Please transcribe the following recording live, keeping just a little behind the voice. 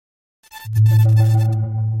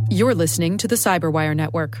You're listening to the Cyberwire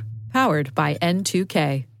Network, powered by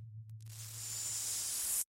N2K.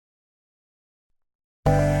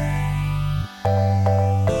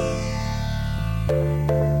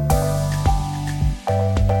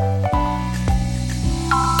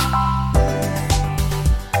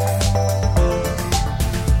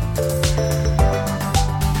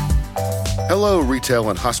 Hello, retail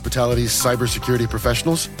and hospitality cybersecurity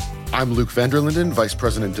professionals. I'm Luke Vanderlinden, Vice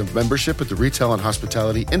President of Membership at the Retail and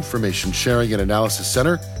Hospitality Information Sharing and Analysis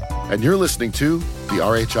Center, and you're listening to the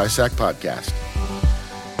RH-ISAC podcast.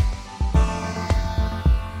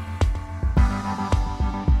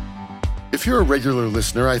 If you're a regular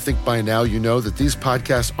listener, I think by now you know that these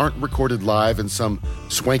podcasts aren't recorded live in some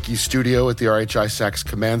swanky studio at the RH-ISAC's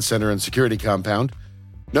command center and security compound.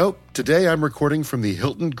 No, today I'm recording from the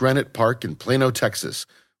Hilton Granite Park in Plano, Texas,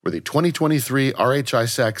 where the 2023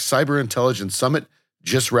 RH-ISAC Cyber Intelligence Summit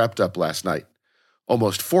just wrapped up last night.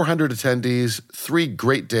 Almost 400 attendees, 3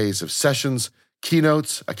 great days of sessions,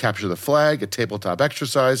 keynotes, a capture the flag, a tabletop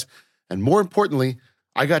exercise, and more importantly,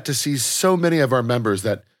 I got to see so many of our members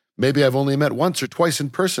that maybe I've only met once or twice in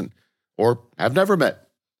person, or have never met.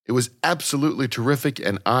 It was absolutely terrific,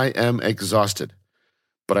 and I am exhausted.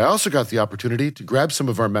 But I also got the opportunity to grab some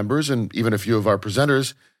of our members and even a few of our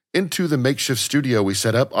presenters into the makeshift studio we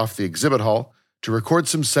set up off the exhibit hall to record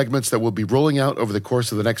some segments that we'll be rolling out over the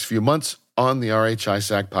course of the next few months on the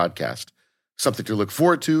RH-ISAC podcast. Something to look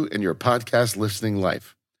forward to in your podcast listening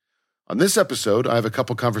life. On this episode, I have a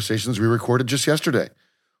couple conversations we recorded just yesterday.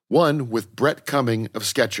 One with Brett Cumming of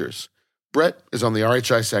Skechers. Brett is on the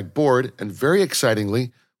RH-ISAC board and very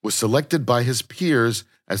excitingly was selected by his peers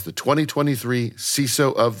as the 2023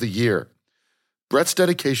 CISO of the Year. Brett's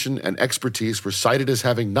dedication and expertise were cited as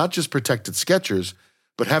having not just protected Skechers,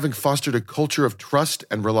 but having fostered a culture of trust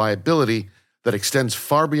and reliability that extends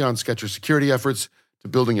far beyond Skechers' security efforts to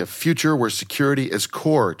building a future where security is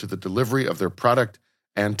core to the delivery of their product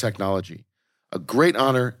and technology. A great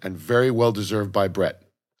honor and very well deserved by Brett.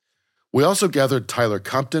 We also gathered Tyler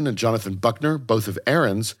Compton and Jonathan Buckner, both of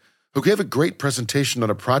Aaron's, who gave a great presentation on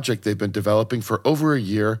a project they've been developing for over a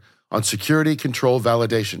year on security control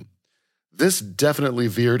validation. This definitely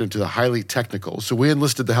veered into the highly technical, so we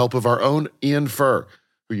enlisted the help of our own Ian Furr,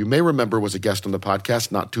 who you may remember was a guest on the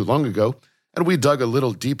podcast not too long ago, and we dug a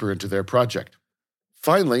little deeper into their project.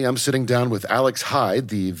 Finally, I'm sitting down with Alex Hyde,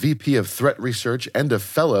 the VP of Threat Research and a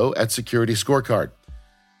fellow at SecurityScorecard.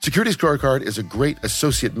 SecurityScorecard is a great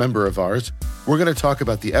associate member of ours. We're going to talk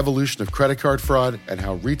about the evolution of credit card fraud and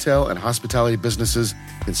how retail and hospitality businesses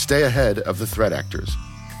can stay ahead of the threat actors.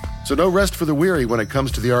 So no rest for the weary when it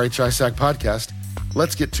comes to the RH-ISAC podcast.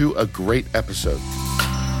 Let's get to a great episode.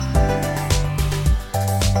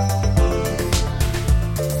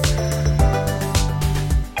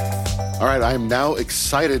 All right, I am now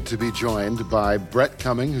excited to be joined by Brett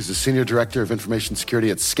Cumming, who's the Senior Director of Information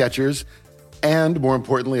Security at Skechers, and more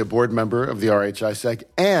importantly, a board member of the RH-ISAC,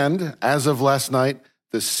 and as of last night,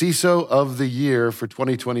 the CISO of the Year for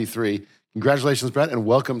 2023. Congratulations, Brett, and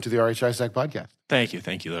welcome to the RH-ISAC podcast. Thank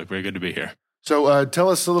you, Luke. Very good to be here. So tell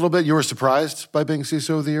us a little bit, you were surprised by being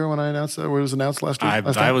CISO of the Year when I announced that, when it was announced last week?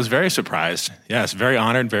 I was very surprised. Yes, very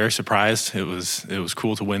honored, very surprised. It was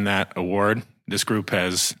cool to win that award. This group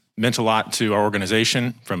has meant a lot to our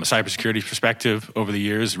organization from a cybersecurity perspective over the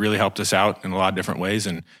years, really helped us out in a lot of different ways,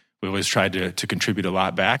 and we always tried to contribute a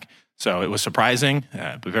lot back. So it was surprising,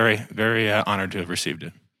 but very, very honored to have received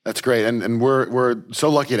it. That's great. And we're so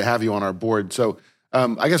lucky to have you on our board. So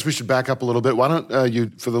I guess we should back up a little bit. Why don't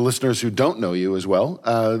you, for the listeners who don't know you as well,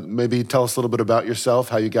 maybe tell us a little bit about yourself,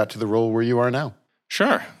 how you got to the role where you are now.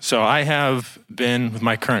 Sure. So I have been with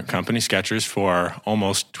my current company, Skechers, for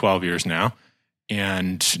almost 12 years now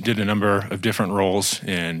and did a number of different roles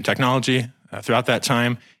in technology throughout that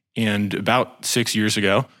time. And about 6 years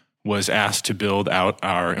ago, was asked to build out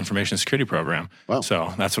our information security program. Wow.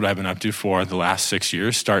 So that's what I've been up to for the last 6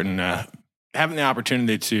 years. Having the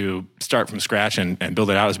opportunity to start from scratch and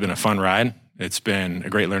build it out has been a fun ride. It's been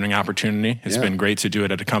a great learning opportunity. It's been great to do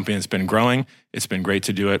it at a company that's been growing. It's been great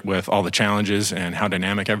to do it with all the challenges and how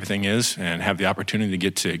dynamic everything is and have the opportunity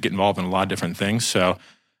to get involved in a lot of different things. So,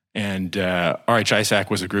 and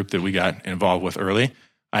RH-ISAC was a group that we got involved with early.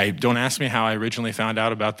 Don't ask me how I originally found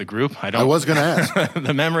out about the group. I was going to ask.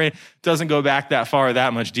 The memory doesn't go back that far or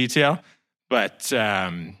that much detail, but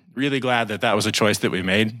really glad that was a choice that we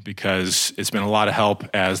made because it's been a lot of help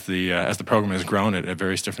as the program has grown at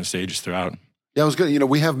various different stages throughout. Yeah, it was good.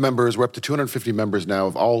 We have members. We're up to 250 members now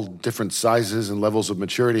of all different sizes and levels of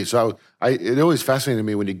maturity. So it always fascinated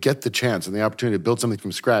me when you get the chance and the opportunity to build something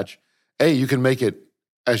from scratch. A, you can make it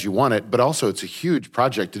as you want it, but also it's a huge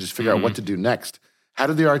project to just figure out what to do next. How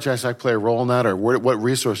did the RH-ISAC play a role in that, or what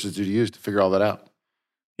resources did you use to figure all that out?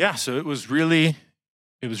 Yeah, so it was really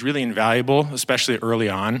invaluable, especially early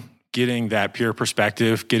on, getting that peer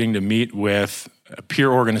perspective, getting to meet with peer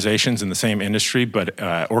organizations in the same industry, but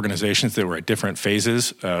organizations that were at different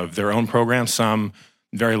phases of their own programs. Some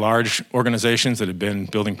very large organizations that had been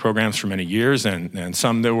building programs for many years, and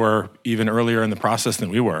some that were even earlier in the process than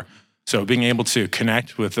we were. So being able to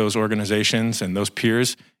connect with those organizations and those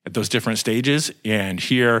peers at those different stages and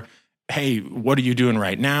hear, hey, what are you doing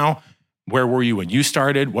right now? Where were you when you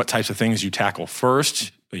started? What types of things you tackle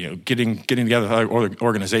first? Getting together with other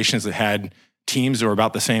organizations that had teams that were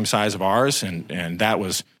about the same size of ours, and that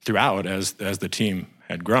was throughout as the team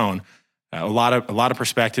had grown. A lot of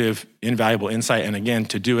perspective, invaluable insight, and again,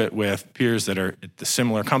 to do it with peers that are at the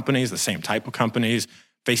similar companies, the same type of companies,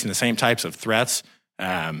 facing the same types of threats,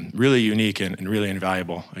 really unique and really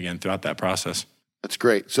invaluable, again, throughout that process. That's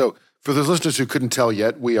great. So for those listeners who couldn't tell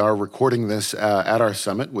yet, we are recording this at our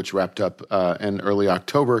summit, which wrapped up in early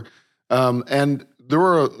October. And there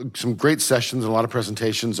were some great sessions and a lot of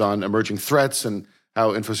presentations on emerging threats and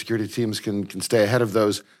how info security teams can stay ahead of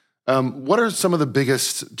those. What are some of the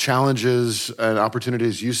biggest challenges and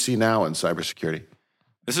opportunities you see now in cybersecurity?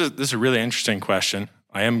 This is a really interesting question.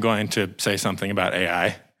 I am going to say something about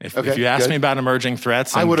AI. If you ask me about emerging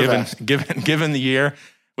threats, I would have asked. Given the year,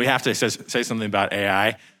 we have to say something about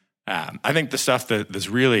AI. I think the stuff that's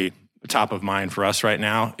really top of mind for us right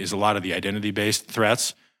now is a lot of the identity-based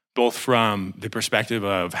threats, both from the perspective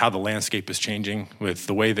of how the landscape is changing with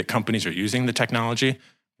the way that companies are using the technology,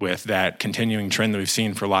 with that continuing trend that we've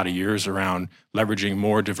seen for a lot of years around leveraging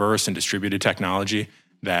more diverse and distributed technology,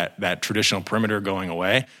 that traditional perimeter going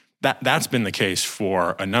away. That's been the case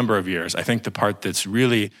for a number of years. I think the part that's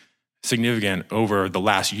really significant over the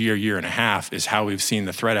last year and a half is how we've seen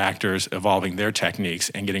the threat actors evolving their techniques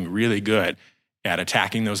and getting really good at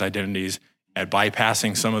attacking those identities, at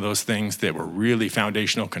bypassing some of those things that were really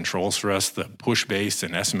foundational controls for us, the push-based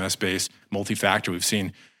and SMS-based multi-factor. We've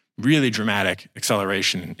seen really dramatic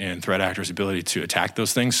acceleration in threat actors' ability to attack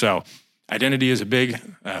those things. So identity is a big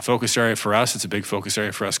focus area for us. It's a big focus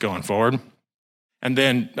area for us going forward. And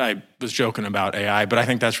then I was joking about AI, but I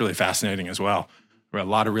think that's really fascinating as well. There are a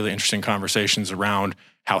lot of really interesting conversations around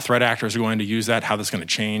how threat actors are going to use that, how that's going to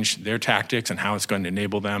change their tactics, and how it's going to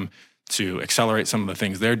enable them to accelerate some of the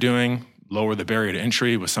things they're doing, lower the barrier to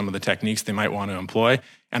entry with some of the techniques they might want to employ.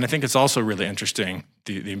 And I think it's also really interesting,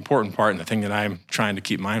 the important part and the thing that I'm trying to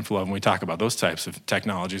keep mindful of when we talk about those types of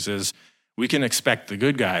technologies is we can expect the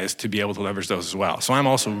good guys to be able to leverage those as well. So I'm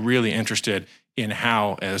also really interested in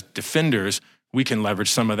how, as defenders, we can leverage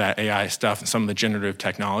some of that AI stuff and some of the generative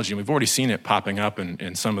technology. And we've already seen it popping up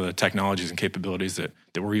in some of the technologies and capabilities that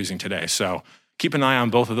we're using today. So keep an eye on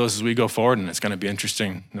both of those as we go forward, and it's going to be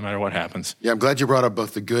interesting no matter what happens. Yeah, I'm glad you brought up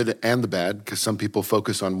both the good and the bad, because some people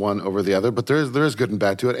focus on one over the other, but there is good and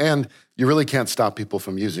bad to it, and you really can't stop people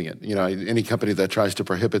from using it. You know, any company that tries to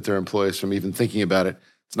prohibit their employees from even thinking about it,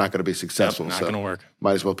 it's not going to be successful. Not going to work.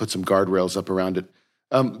 Might as well put some guardrails up around it.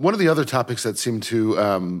 One of the other topics that seem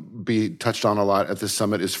to be touched on a lot at this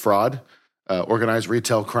summit is fraud, organized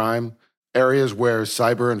retail crime, areas where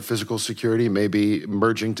cyber and physical security may be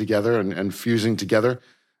merging together and fusing together.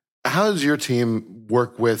 How does your team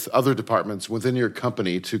work with other departments within your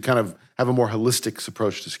company to kind of have a more holistic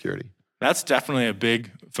approach to security? That's definitely a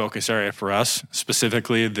big focus area for us,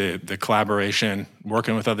 specifically the collaboration,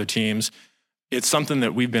 working with other teams. It's something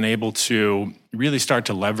that we've been able to really start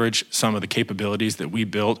to leverage some of the capabilities that we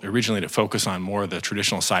built originally to focus on more of the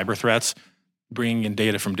traditional cyber threats, bringing in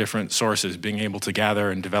data from different sources, being able to gather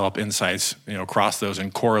and develop insights, across those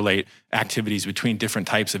and correlate activities between different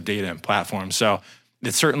types of data and platforms. So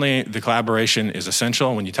it's certainly the collaboration is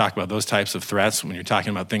essential when you talk about those types of threats, when you're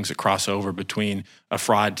talking about things that cross over between a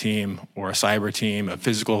fraud team or a cyber team, a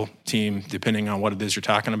physical team, depending on what it is you're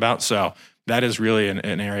talking about. So that is really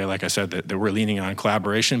an area, like I said, that we're leaning on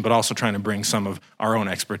collaboration, but also trying to bring some of our own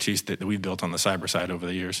expertise that we've built on the cyber side over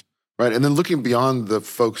the years. Right, and then looking beyond the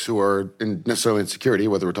folks who are necessarily in security,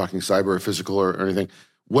 whether we're talking cyber or physical or anything,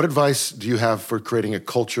 what advice do you have for creating a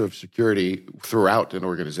culture of security throughout an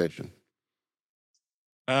organization?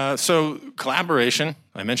 So collaboration,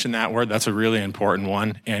 I mentioned that word, that's a really important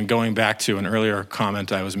one. And going back to an earlier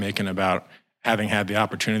comment I was making about having had the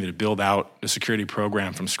opportunity to build out a security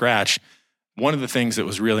program from scratch, one of the things that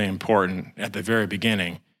was really important at the very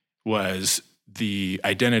beginning was the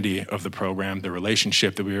identity of the program, the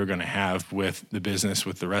relationship that we were going to have with the business,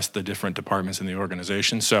 with the rest of the different departments in the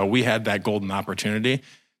organization. So we had that golden opportunity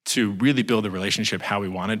to really build a relationship how we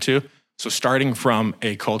wanted to. So starting from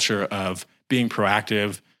a culture of being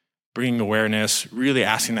proactive, bringing awareness, really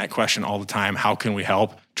asking that question all the time, how can we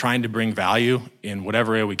help? Trying to bring value in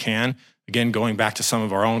whatever way we can. Again, going back to some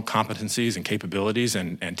of our own competencies and capabilities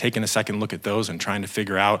and taking a second look at those and trying to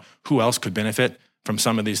figure out who else could benefit from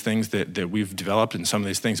some of these things that we've developed and some of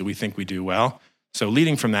these things that we think we do well. So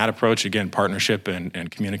leading from that approach, again, partnership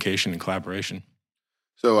and communication and collaboration.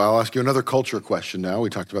 So I'll ask you another culture question now. We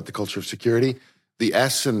talked about the culture of security. The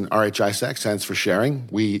S in RH-ISAC stands for sharing.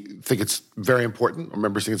 We think it's very important, or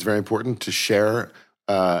members think it's very important to share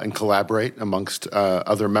and collaborate amongst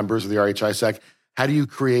other members of the RH-ISAC. How do you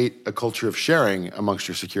create a culture of sharing amongst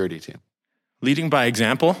your security team? Leading by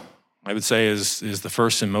example, I would say, is the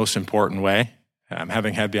first and most important way.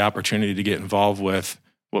 Having had the opportunity to get involved with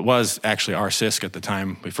what was actually our CISC at the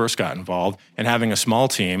time we first got involved, and having a small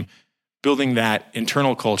team, building that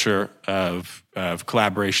internal culture of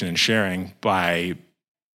collaboration and sharing by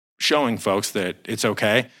showing folks that it's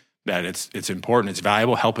okay, that it's important, it's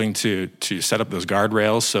valuable, helping to set up those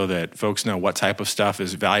guardrails so that folks know what type of stuff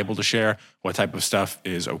is valuable to share, what type of stuff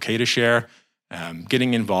is okay to share,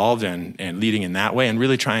 getting involved and leading in that way, and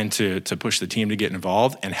really trying to push the team to get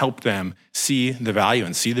involved and help them see the value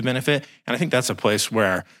and see the benefit. And I think that's a place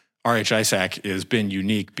where RH-ISAC has been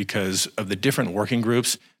unique because of the different working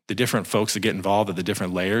groups, the different folks that get involved at the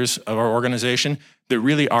different layers of our organization that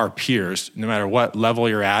really are peers, no matter what level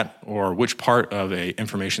you're at or which part of a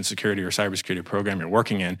information security or cybersecurity program you're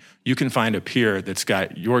working in. You can find a peer that's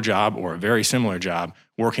got your job or a very similar job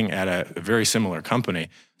working at a very similar company.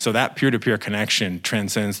 So that peer-to-peer connection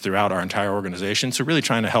transcends throughout our entire organization. So really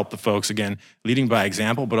trying to help the folks, again, leading by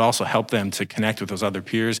example, but also help them to connect with those other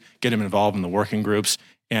peers, get them involved in the working groups.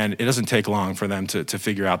 And it doesn't take long for them to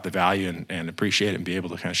figure out the value and appreciate it and be able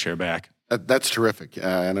to kind of share back. That's terrific.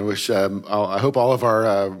 And I wish, I hope all of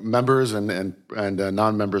our members and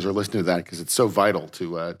non-members are listening to that, because it's so vital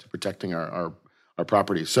to protecting our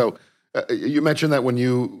properties. So you mentioned that when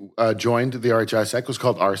you joined the RH-ISAC, it was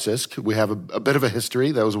called RCISC. We have a bit of a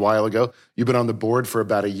history. That was a while ago. You've been on the board for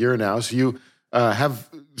about a year now. So you have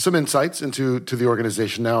some insights into the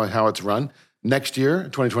organization now and how it's run. Next year,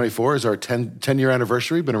 2024, is our 10-year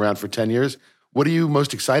anniversary, been around for 10 years. What are you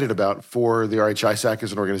most excited about for the RH-ISAC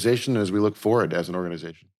as an organization as we look forward as an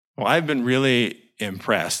organization? Well, I've been really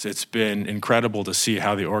impressed. It's been incredible to see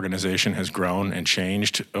how the organization has grown and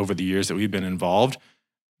changed over the years that we've been involved.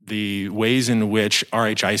 The ways in which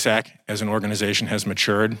RH-ISAC as an organization has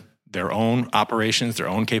matured, their own operations, their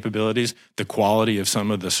own capabilities, the quality of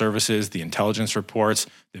some of the services, the intelligence reports,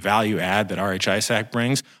 the value add that RH-ISAC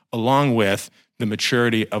brings, along with the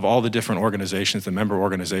maturity of all the different organizations, the member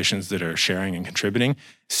organizations that are sharing and contributing,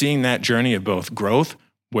 seeing that journey of both growth,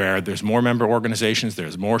 where there's more member organizations,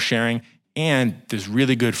 there's more sharing, and there's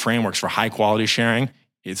really good frameworks for high quality sharing.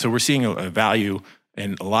 So we're seeing a value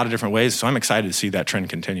in a lot of different ways. So I'm excited to see that trend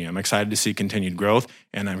continue. I'm excited to see continued growth,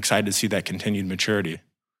 and I'm excited to see that continued maturity.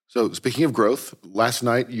 So speaking of growth, last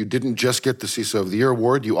night you didn't just get the CISO of the Year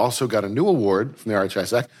award, you also got a new award from the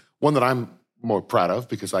RH-ISAC, one that I'm more proud of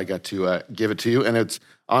because I got to give it to you, and it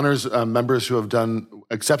honors members who have done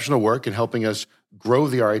exceptional work in helping us grow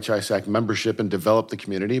the RH-ISAC membership and develop the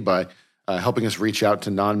community by helping us reach out to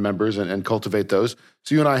non-members and cultivate those.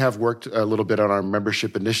 So you and I have worked a little bit on our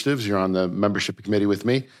membership initiatives. You're on the membership committee with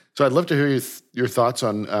me. So I'd love to hear your thoughts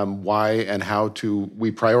on why and how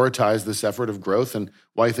we prioritize this effort of growth and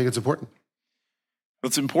why you think it's important.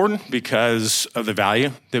 It's important because of the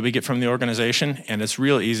value that we get from the organization. And it's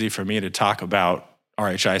real easy for me to talk about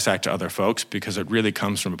RH-ISAC to other folks because it really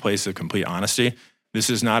comes from a place of complete honesty. This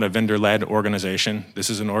is not a vendor-led organization. This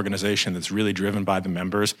is an organization that's really driven by the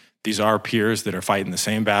members. These are peers that are fighting the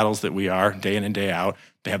same battles that we are day in and day out.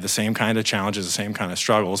 They have the same kind of challenges, the same kind of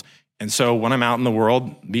struggles. And so when I'm out in the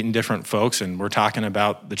world meeting different folks and we're talking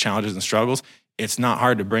about the challenges and struggles, it's not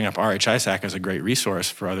hard to bring up RH-ISAC as a great resource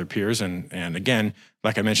for other peers. And again,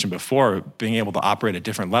 like I mentioned before, being able to operate at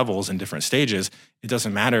different levels and different stages, it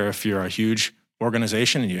doesn't matter if you're a huge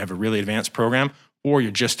organization and you have a really advanced program, or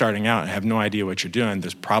you're just starting out and have no idea what you're doing,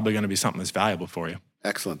 there's probably going to be something that's valuable for you.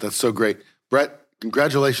 Excellent. That's so great. Brett,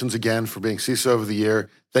 congratulations again for being CISO of the Year.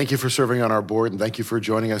 Thank you for serving on our board, and thank you for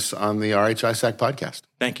joining us on the RH-ISAC podcast.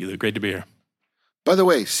 Thank you. Great to be here. By the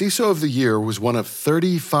way, CISO of the Year was one of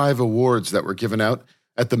 35 awards that were given out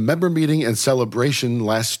at the member meeting and celebration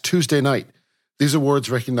last Tuesday night. These awards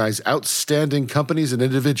recognize outstanding companies and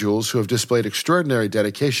individuals who have displayed extraordinary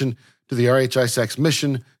dedication to the RH-ISAC's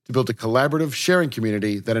mission to build a collaborative sharing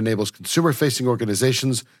community that enables consumer-facing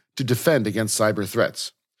organizations to defend against cyber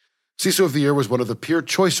threats. CISO of the Year was one of the Peer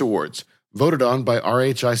Choice Awards, voted on by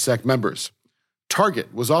RH-ISAC members.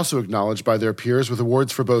 Target was also acknowledged by their peers with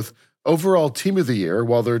awards for both Overall Team of the Year,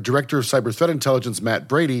 while their Director of Cyber Threat Intelligence, Matt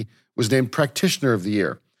Brady, was named Practitioner of the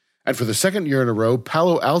Year. And for the second year in a row,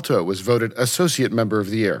 Palo Alto was voted Associate Member of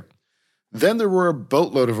the Year. Then there were a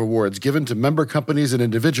boatload of awards given to member companies and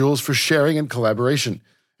individuals for sharing and collaboration.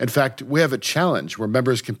 In fact, we have a challenge where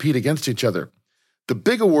members compete against each other. The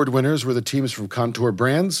big award winners were the teams from Contour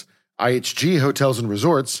Brands, IHG Hotels and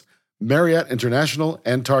Resorts, Marriott International,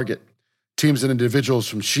 and Target. Teams and individuals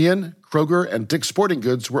from Shein, Kroger, and Dick's Sporting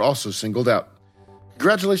Goods were also singled out.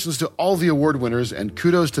 Congratulations to all the award winners, and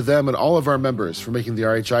kudos to them and all of our members for making the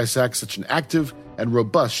RH-ISAC such an active and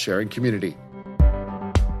robust sharing community.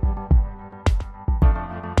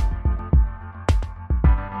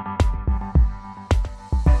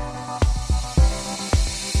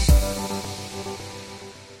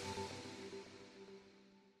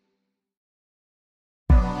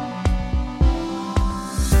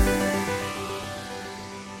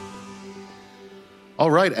 All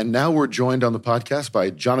right, and now we're joined on the podcast by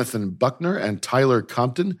Jonathan Buckner and Tyler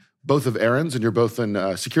Compton, both of Aaron's, and you're both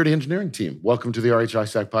in security engineering team. Welcome to the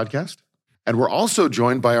RH-ISAC podcast. And we're also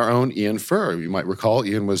joined by our own Ian Furr. You might recall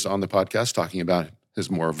Ian was on the podcast talking about his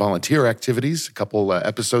more volunteer activities a couple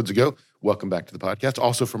episodes ago. Welcome back to the podcast,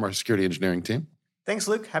 also from our security engineering team. Thanks,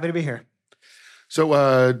 Luke. Happy to be here.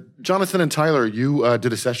 So Jonathan and Tyler, you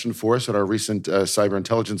did a session for us at our recent Cyber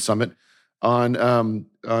Intelligence Summit on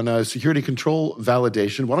security control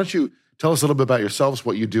validation. Why don't you tell us a little bit about yourselves,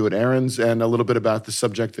 what you do at Aaron's, and a little bit about the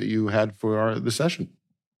subject that you had for the session?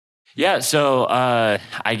 Yeah, so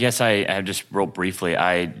I guess I just real briefly,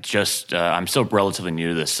 I'm still relatively new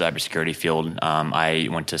to this cybersecurity field. I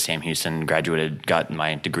went to Sam Houston, graduated, got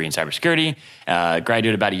my degree in cybersecurity,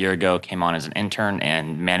 graduated about a year ago, came on as an intern,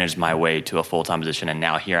 and managed my way to a full-time position, and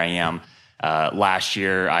now here I am. Last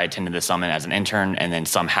year, I attended the summit as an intern and then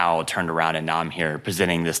somehow turned around and now I'm here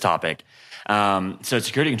presenting this topic. So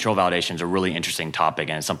security control validation is a really interesting topic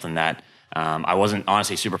and it's something that I wasn't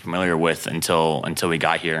honestly super familiar with until we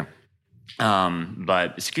got here.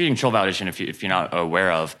 But security control validation, if you're not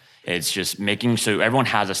aware of, it's just making so everyone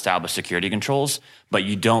has established security controls, but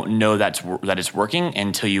you don't know that it's working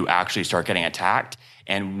until you actually start getting attacked.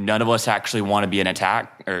 And none of us actually want to be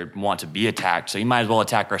attacked. So you might as well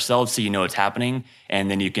attack ourselves so you know what's happening. And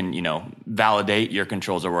then you can, validate your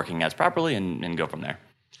controls are working as properly and go from there.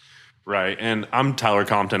 Right. And I'm Tyler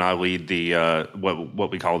Compton. I lead the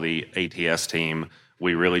what we call the ATS team.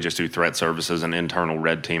 We really just do threat services and internal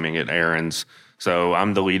red teaming at Aaron's. So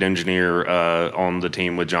I'm the lead engineer on the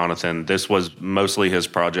team with Jonathan. This was mostly his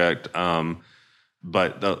project.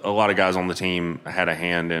 But a lot of guys on the team had a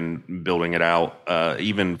hand in building it out,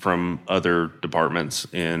 even from other departments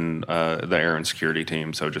in the Aaron security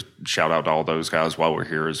team. So just shout out to all those guys while we're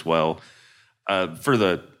here as well. For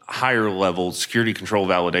the higher level, security control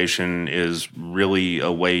validation is really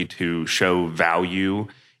a way to show value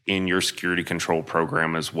in your security control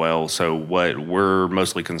program as well. So what we're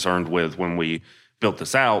mostly concerned with when we built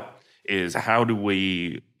this out is how do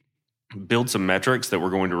we build some metrics that we're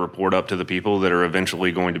going to report up to the people that are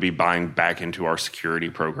eventually going to be buying back into our security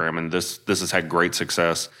program. And this has had great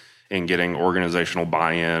success in getting organizational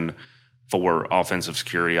buy-in for offensive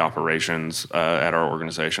security operations at our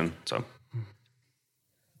organization. So,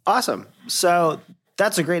 awesome. So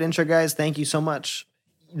that's a great intro, guys. Thank you so much.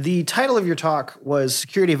 The title of your talk was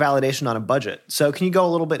Security Validation on a Budget. So can you go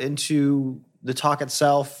a little bit into the talk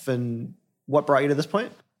itself and what brought you to this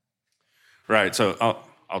point? Right. So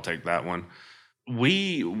I'll take that one.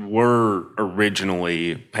 We were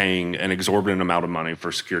originally paying an exorbitant amount of money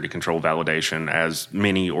for security control validation, as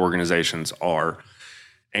many organizations are.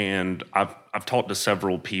 And I've talked to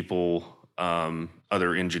several people,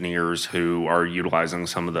 other engineers who are utilizing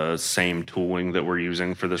some of the same tooling that we're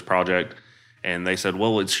using for this project. And they said,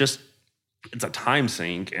 well, it's a time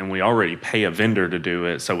sink and we already pay a vendor to do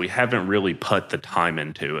it. So we haven't really put the time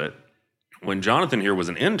into it. When Jonathan here was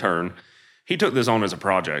an intern, he took this on as a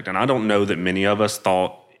project, and I don't know that many of us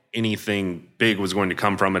thought anything big was going to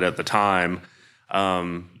come from it at the time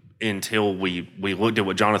until we looked at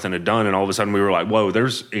what Jonathan had done, and all of a sudden we were like, whoa,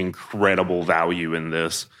 there's incredible value in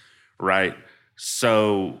this, right?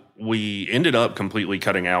 So we ended up completely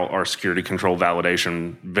cutting out our security control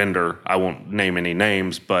validation vendor. I won't name any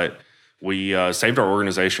names, but we saved our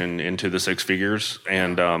organization into the six figures,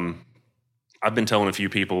 and I've been telling a few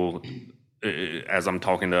people as I'm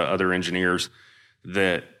talking to other engineers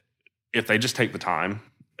that if they just take the time,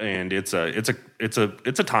 and it's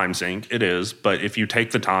a time sink, it is, but if you take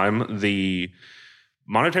the time, the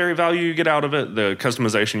monetary value you get out of it, the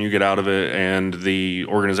customization you get out of it, and the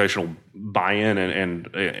organizational buy-in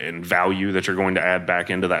and value that you're going to add back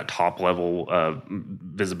into that top level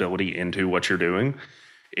visibility into what you're doing,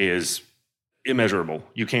 is immeasurable.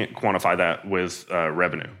 You can't quantify that with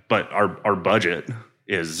revenue. But our budget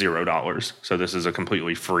is $0. So this is a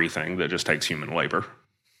completely free thing that just takes human labor.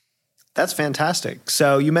 That's fantastic.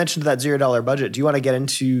 So you mentioned that $0 budget. Do you want to get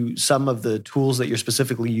into some of the tools that you're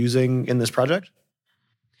specifically using in this project?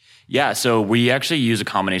 Yeah, so we actually use a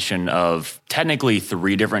combination of technically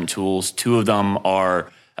 3 different tools. 2 of them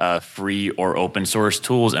are free or open source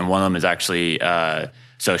tools, and one of them is actually,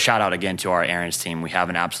 so shout out again to our errands team. We have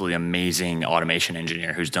an absolutely amazing automation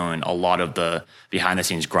engineer who's doing a lot of the behind the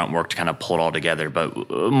scenes grunt work to kind of pull it all together, but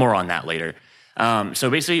more on that later. So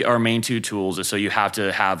basically our main 2 tools is so you have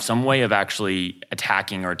to have some way of actually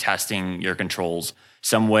attacking or testing your controls,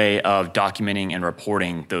 some way of documenting and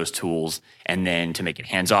reporting those tools, and then to make it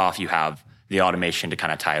hands-off, you have the automation to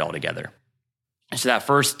kind of tie it all together. So that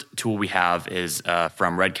first tool we have is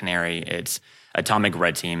from Red Canary. It's Atomic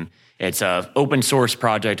Red Team. It's an open source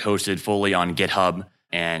project hosted fully on GitHub,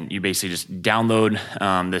 and you basically just download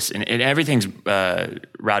this, and everything's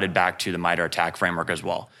routed back to the MITRE ATT&CK framework as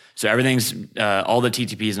well. So everything's, all the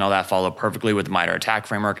TTPs and all that follow perfectly with the MITRE ATT&CK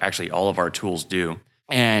framework. Actually, all of our tools do.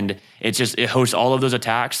 And it hosts all of those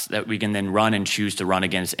attacks that we can then run and choose to run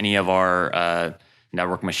against any of our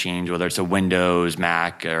network machines, whether it's a Windows,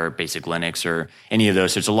 Mac, or basic Linux, or any of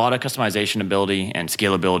those. So it's a lot of customization ability and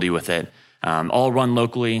scalability with it. All run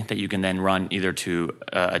locally that you can then run either to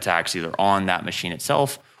attacks either on that machine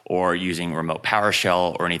itself or using remote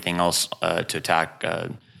PowerShell or anything else to attack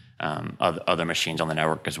other machines on the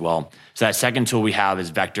network as well. So that second tool we have is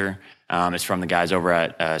Vector. It's from the guys over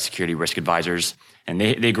at Security Risk Advisors. And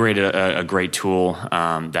they created a great tool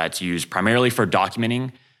that's used primarily for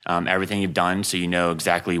documenting everything you've done, so you know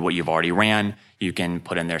exactly what you've already ran. You can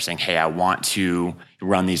put in there saying, hey, I want to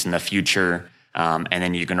run these in the future, and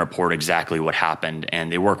then you can report exactly what happened.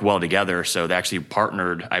 And they work well together, so they actually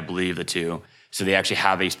partnered, I believe, the 2. So they actually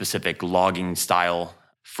have a specific logging style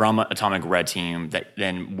from Atomic Red Team that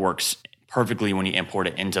then works perfectly when you import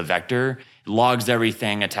it into Vector. It logs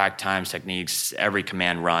everything, attack times, techniques, every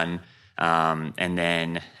command run. And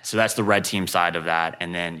then, so that's the red team side of that.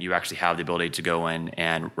 And then you actually have the ability to go in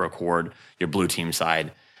and record your blue team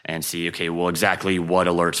side and see, okay, well, exactly what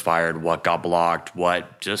alerts fired, what got blocked,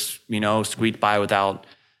 what just, squeaked by without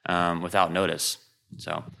notice.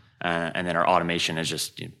 So, and then our automation is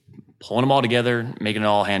just pulling them all together, making it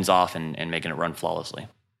all hands off and making it run flawlessly.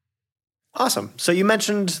 Awesome. So you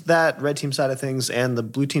mentioned that red team side of things and the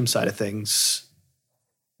blue team side of things.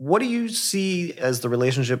 What do you see as the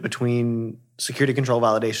relationship between security control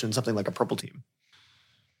validation and something like a purple team?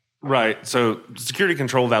 Right. So security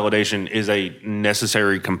control validation is a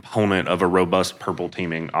necessary component of a robust purple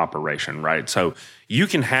teaming operation, right? So you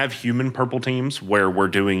can have human purple teams where we're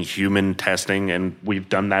doing human testing, and we've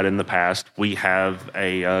done that in the past. We have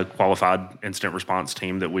a qualified incident response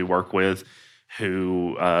team that we work with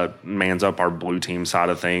who mans up our blue team side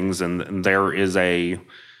of things, and there is a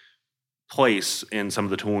place in some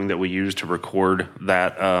of the tooling that we use to record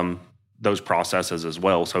that those processes as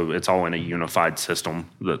well. So it's all in a unified system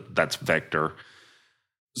that's Vector.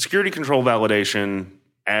 Security control validation,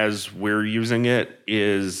 as we're using it,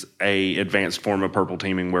 is a advanced form of purple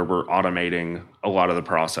teaming where we're automating a lot of the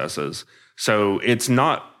processes. So it's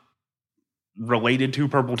not related to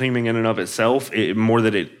purple teaming in and of itself, more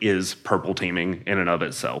that it is purple teaming in and of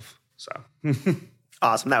itself. So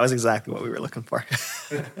awesome. That was exactly what we were looking for.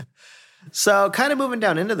 So kind of moving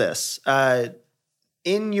down into this,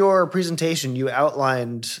 in your presentation, you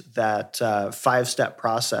outlined that 5-step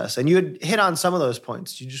process, and you had hit on some of those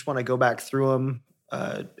points. Do you just want to go back through them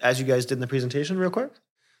as you guys did in the presentation real quick?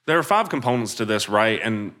 There are 5 components to this, right?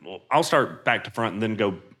 And I'll start back to front and then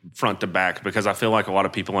go front to back, because I feel like a lot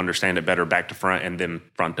of people understand it better back to front and then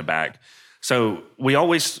front to back. So we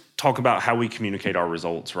always talk about how we communicate our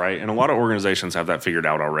results, right? And a lot of organizations have that figured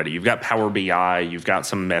out already. You've got Power BI, you've got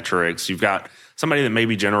some metrics, you've got somebody that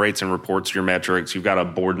maybe generates and reports your metrics, you've got a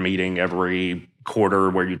board meeting every quarter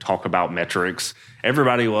where you talk about metrics.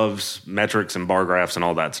 Everybody loves metrics and bar graphs and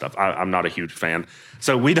all that stuff. I'm not a huge fan.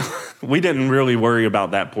 So we didn't really worry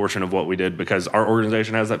about that portion of what we did because our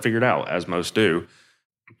organization has that figured out, as most do.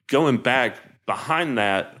 Going back behind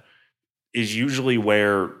that is usually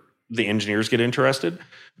where the engineers get interested,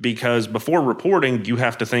 because before reporting, you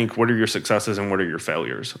have to think, what are your successes and what are your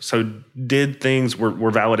failures? So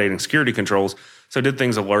we're validating security controls. So did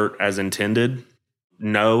things alert as intended?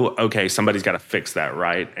 No. Okay, somebody's got to fix that,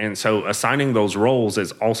 right? And so assigning those roles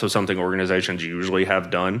is also something organizations usually have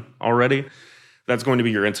done already. That's going to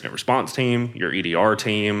be your incident response team, your EDR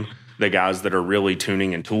team, the guys that are really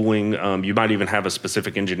tuning and tooling. You might even have a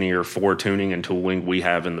specific engineer for tuning and tooling. We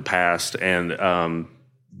have in the past, and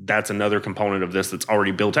that's another component of this that's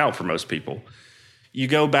already built out for most people. You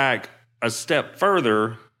go back a step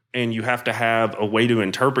further, and you have to have a way to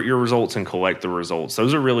interpret your results and collect the results.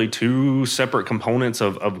 Those are really two separate components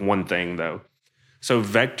of one thing, though. So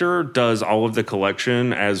Vector does all of the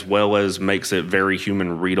collection as well as makes it very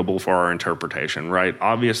human readable for our interpretation, right?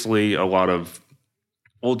 Obviously, a lot of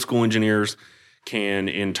old school engineers can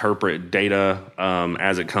interpret data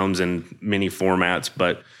as it comes in many formats,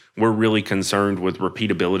 but we're really concerned with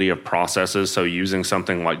repeatability of processes. So using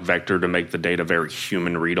something like Vector to make the data very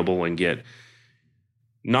human readable and get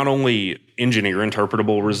not only engineer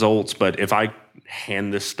interpretable results, but if I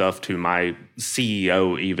hand this stuff to my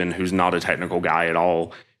CEO, even who's not a technical guy at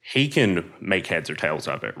all, he can make heads or tails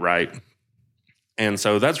of it, right? And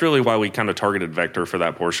so that's really why we kind of targeted Vector for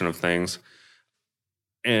that portion of things.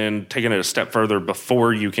 And taking it a step further,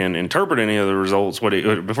 before you can interpret any of the results,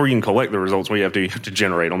 before you can collect the results, you have to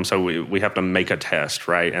generate them. So we have to make a test,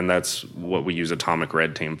 right? And that's what we use Atomic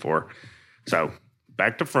Red Team for. So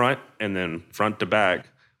back to front, and then front to back,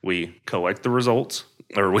 we collect the results,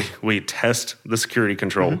 or we test the security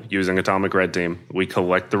control using Atomic Red Team. We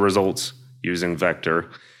collect the results using Vector.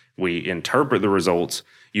 We interpret the results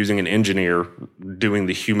using an engineer doing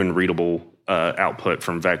the human readable output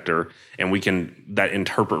from Vector. And that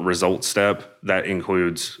interpret result step, that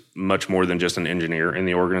includes much more than just an engineer in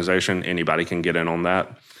the organization. Anybody can get in on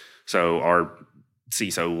that. So our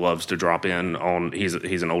CISO loves to drop in on, he's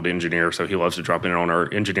an old engineer, so he loves to drop in on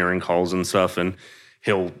our engineering calls and stuff, and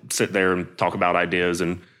he'll sit there and talk about ideas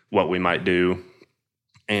and what we might do.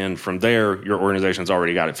 And from there, your organization's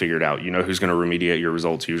already got it figured out. You know who's going to remediate your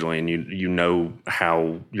results usually, and you know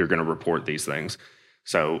how you're going to report these things.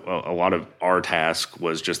 So a lot of our task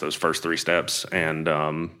was just those first three steps, and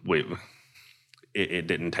it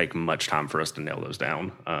didn't take much time for us to nail those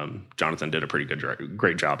down. Jonathan did a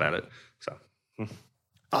great job at it. So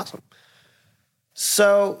awesome.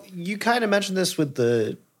 So you kind of mentioned this with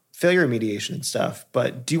the failure remediation and stuff,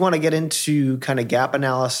 but do you want to get into kind of gap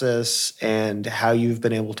analysis and how you've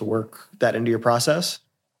been able to work that into your process?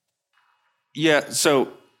 Yeah.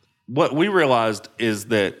 So what we realized is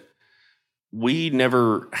that we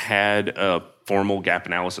never had a formal gap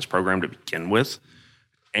analysis program to begin with.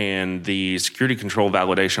 And the security control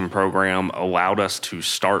validation program allowed us to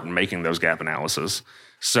start making those gap analysis.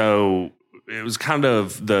 So it was kind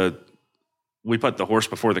of we put the horse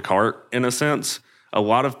before the cart in a sense. A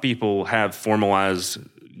lot of people have formalized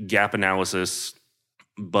gap analysis,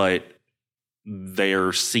 but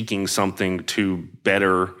they're seeking something to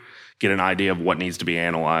better get an idea of what needs to be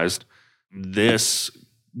analyzed. This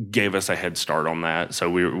gave us a head start on that. So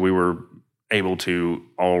we were able to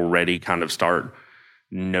already kind of start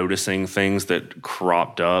noticing things that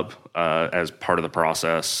cropped up as part of the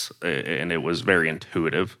process, and it was very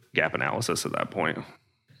intuitive gap analysis at that point.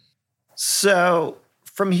 So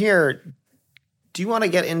from here, do you want to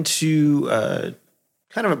get into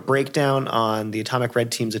kind of a breakdown on the Atomic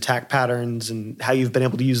Red Team's attack patterns and how you've been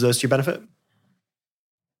able to use those to your benefit?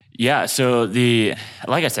 Yeah, so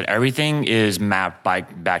like I said, everything is mapped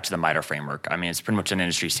back to the MITRE framework. I mean, it's pretty much an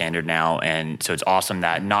industry standard now, and so it's awesome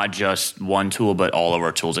that not just one tool, but all of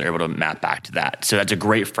our tools are able to map back to that. So that's a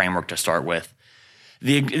great framework to start with.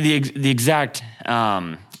 The exact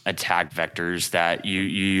attack vectors that you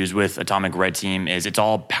use with Atomic Red Team it's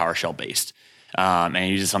all PowerShell based, and it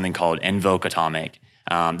uses something called Invoke Atomic.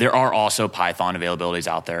 There are also Python availabilities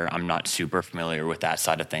out there. I'm not super familiar with that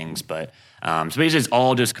side of things, but so basically it's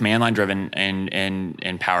all just command line driven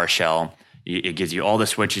in PowerShell. It gives you all the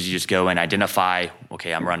switches. You just go and identify,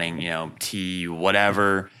 okay, I'm running, T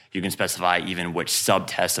whatever. You can specify even which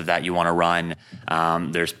subtest of that you want to run.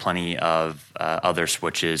 There's plenty of other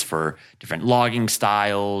switches for different logging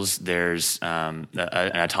styles. There's an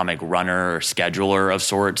atomic runner or scheduler of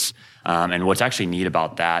sorts. And what's actually neat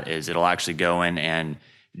about that is it'll actually go in and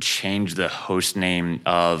change the host name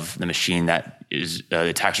of the machine that is the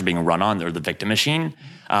attacks are being run on, or the victim machine,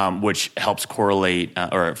 which helps correlate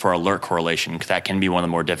or for alert correlation, because that can be one of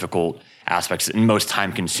the more difficult aspects and most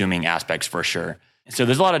time-consuming aspects for sure. So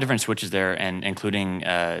there's a lot of different switches there, and including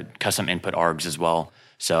custom input args as well.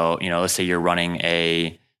 So let's say you're running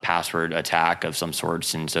a password attack of some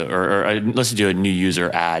sorts, and so or let's do a new user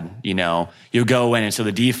add. You go in, and so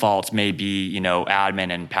the defaults may be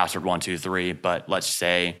admin and password 123, but let's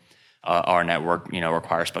say our network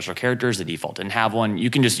requires special characters. The default didn't have one. You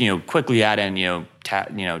can just quickly add in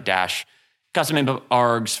dash custom input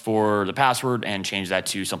args for the password and change that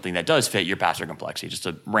to something that does fit your password complexity. Just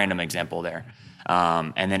a random example there.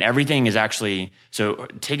 And then everything is actually, so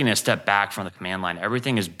taking a step back from the command line,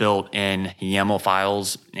 everything is built in YAML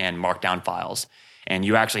files and markdown files. And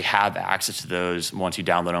you actually have access to those once you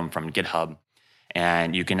download them from GitHub.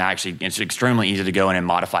 And you can actually, it's extremely easy to go in and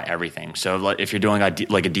modify everything. So if you're doing a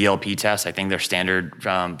DLP test, I think their standard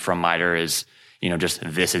from MITRE is, just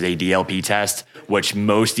this is a DLP test, which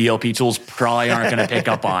most DLP tools probably aren't going to pick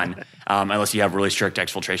up on unless you have really strict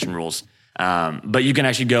exfiltration rules. But you can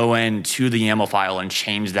actually go into the YAML file and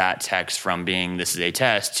change that text from being this is a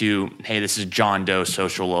test to, hey, this is John Doe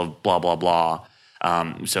social of blah, blah, blah.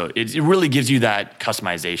 So it really gives you that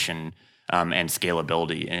customization and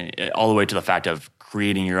scalability, and all the way to the fact of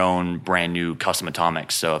creating your own brand new custom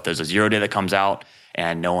atomics. So if there's a 0 day that comes out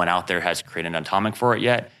and no one out there has created an atomic for it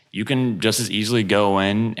yet, you can just as easily go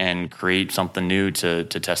in and create something new to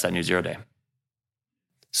test that new 0 day.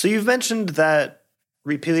 So you've mentioned that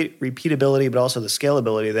repeatability, but also the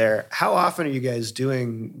scalability there. How often are you guys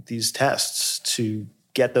doing these tests to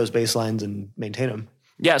get those baselines and maintain them?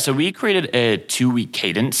 Yeah, so we created a 2-week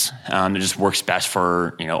cadence that just works best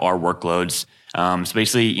for our workloads. So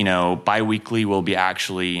basically, bi-weekly we'll be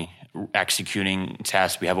actually executing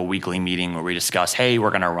tests. We have a weekly meeting where we discuss, hey,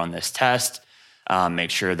 we're going to run this test.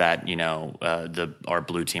 Make sure that our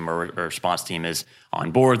blue team or response team is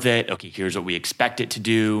on board with it. Okay, here's what we expect it to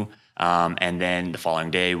do, and then the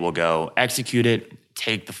following day we'll go execute it.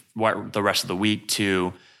 Take the rest of the week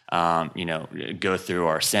to go through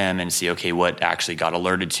our SIM and see, okay, what actually got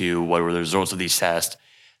alerted to, what were the results of these tests.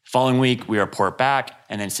 Following week, we report back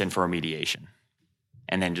and then send for remediation.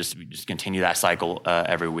 And then just continue that cycle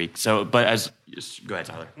every week. So, go ahead,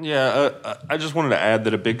 Tyler. Yeah, I just wanted to add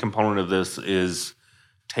that a big component of this is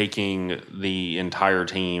taking the entire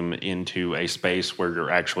team into a space where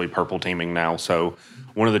you're actually purple teaming now. So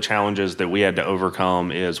one of the challenges that we had to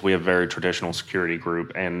overcome is we have a very traditional security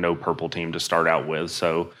group and no purple team to start out with.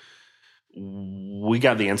 So we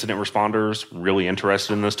got the incident responders really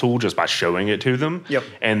interested in this tool just by showing it to them. Yep.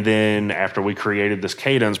 And then after we created this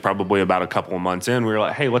cadence, probably about a couple of months in, we were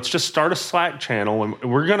like, hey, let's just start a Slack channel, and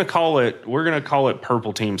we're gonna call it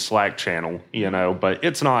Purple Team Slack channel, but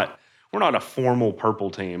we're not a formal purple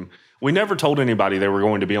team. We never told anybody they were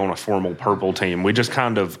going to be on a formal purple team. We just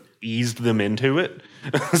kind of eased them into it.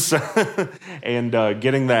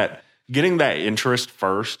 Getting that interest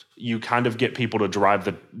first, you kind of get people to drive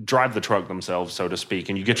the truck themselves, so to speak,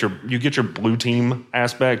 and you get your blue team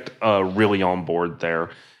aspect really on board there.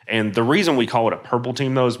 And the reason we call it a purple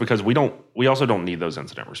team though is because we also don't need those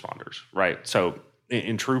incident responders, right? So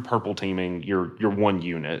in true purple teaming, you're one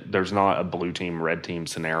unit. There's not a blue team, red team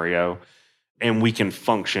scenario, and we can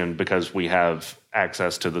function because we have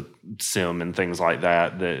access to the SIM and things like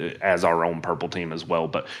that as our own purple team as well.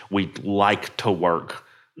 But we like to work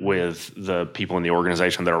with the people in the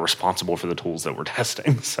organization that are responsible for the tools that we're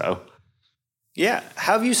testing. So, yeah.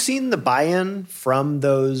 Have you seen the buy-in from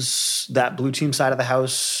that blue team side of the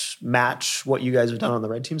house match what you guys have done on the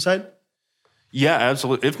red team side? Yeah,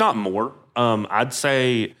 absolutely. If not more, I'd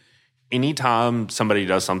say anytime somebody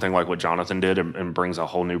does something like what Jonathan did and brings a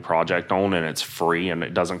whole new project on and it's free and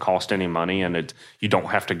it doesn't cost any money and you don't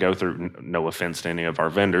have to go through, no offense to any of our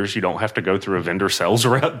vendors, you don't have to go through a vendor sales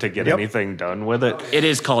rep to get anything done with it. It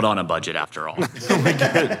is called on a budget after all.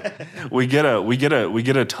 we get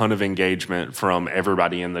a ton of engagement from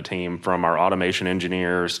everybody in the team, from our automation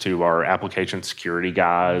engineers to our application security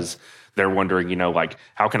guys. They're wondering,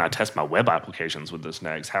 how can I test my web applications with this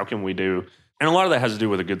next? How can we do? And a lot of that has to do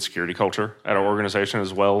with a good security culture at our organization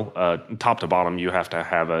as well. Top to bottom, you have to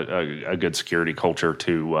have a good security culture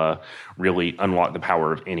to really unlock the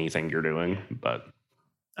power of anything you're doing. But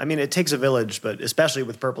I mean, it takes a village, but especially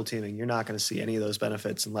with purple teaming, you're not going to see any of those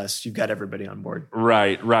benefits unless you've got everybody on board.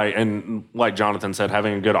 Right. And like Jonathan said,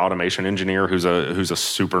 having a good automation engineer who's a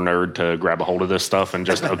super nerd to grab a hold of this stuff and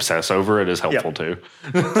just obsess over it is helpful too.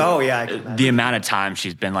 Oh yeah. The amount of time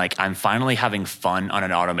she's been like, I'm finally having fun on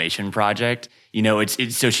an automation project.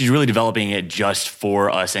 So she's really developing it just for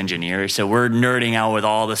us engineers. So we're nerding out with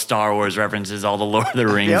all the Star Wars references, all the Lord of the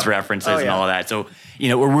Rings references and all of that. So,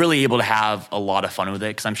 we're really able to have a lot of fun with it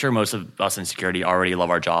because I'm sure most of us in security already love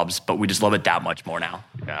our jobs, but we just love it that much more now.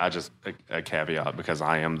 Yeah, a caveat because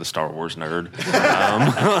I am the Star Wars nerd.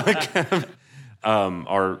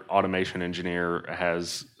 Our automation engineer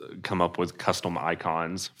has come up with custom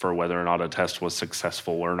icons for whether or not a test was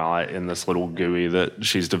successful or not in this little GUI that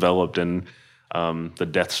she's developed, and the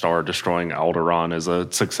Death Star destroying Alderaan is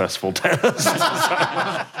a successful test.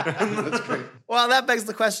 That's great. Well, that begs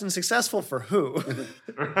the question: successful for who?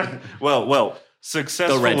 Well,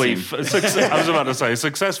 successfully. I was about to say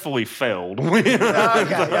successfully failed.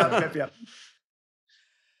 Okay. Yep.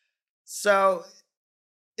 So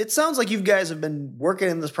it sounds like you guys have been working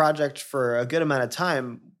in this project for a good amount of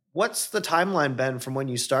time. What's the timeline been from when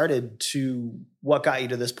you started to what got you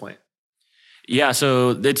to this point? Yeah, so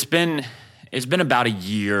it's been about a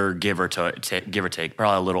year, give or take,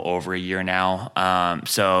 probably a little over a year now.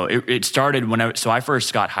 So it started so I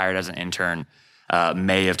first got hired as an intern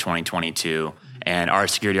May of 2022. And our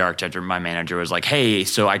security architect, or my manager, was like, "Hey,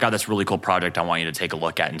 so I got this really cool project I want you to take a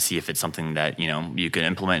look at and see if it's something that you could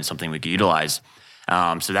implement and something we could utilize."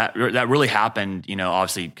 So that really happened.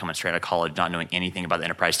 Obviously coming straight out of college, not knowing anything about the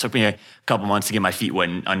enterprise, it took me a couple months to get my feet wet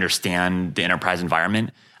and understand the enterprise environment.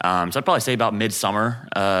 So I'd probably say about midsummer,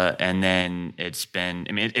 and then it's been.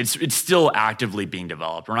 I mean, it's still actively being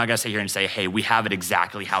developed. We're not gonna sit here and say, "Hey, we have it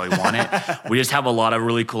exactly how we want it." We just have a lot of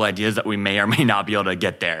really cool ideas that we may or may not be able to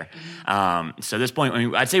get there. So at this point, I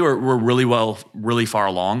mean, I'd say we're really far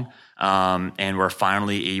along, and we're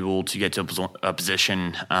finally able to get to a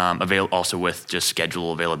position, also with just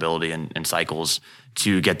schedule availability and cycles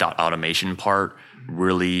to get that automation part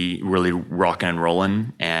really rocking and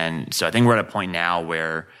rolling. And so I think we're at a point now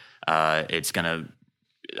where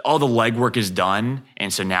all the legwork is done,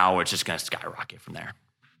 and so now it's just gonna skyrocket from there.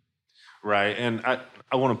 Right, and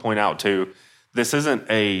I want to point out too, this isn't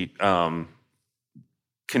a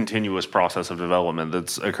continuous process of development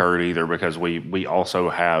that's occurred either, because we also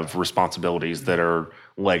have responsibilities that are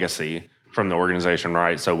legacy from the organization,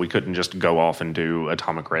 right? So we couldn't just go off and do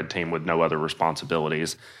Atomic Red Team with no other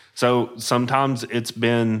responsibilities. So sometimes it's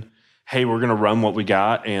been, hey, we're going to run what we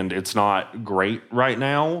got, and it's not great right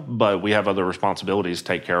now, but we have other responsibilities to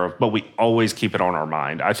take care of. But we always keep it on our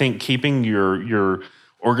mind. I think keeping your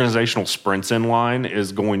organizational sprints in line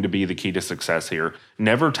is going to be the key to success here.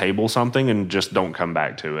 Never table something and just don't come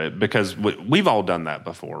back to it, because we've all done that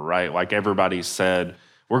before, right? Like everybody said,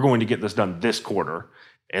 we're going to get this done this quarter.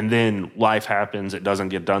 And then life happens, it doesn't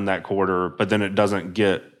get done that quarter, but then it doesn't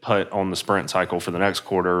get put on the sprint cycle for the next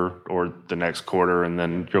quarter or the next quarter, and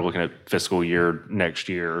then you're looking at fiscal year next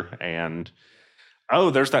year, and,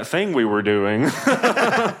 oh, there's that thing we were doing.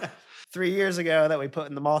 3 years ago that we put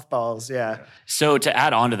in the mothballs, yeah. So to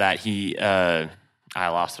add on to that, I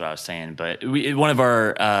lost what I was saying, but one of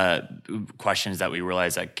our questions that we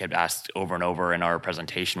realized that kept asked over and over in our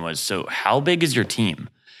presentation was, so how big is your team?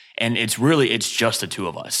 And it's just the two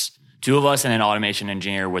of us and an automation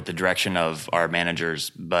engineer with the direction of our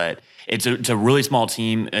managers. But it's a really small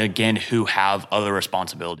team, again, who have other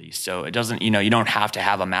responsibilities. So it doesn't, you don't have to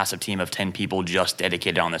have a massive team of 10 people just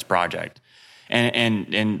dedicated on this project.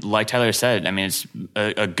 And like Tyler said, I mean, it's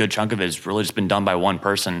a good chunk of it has really just been done by one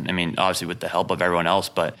person. I mean, obviously with the help of everyone else,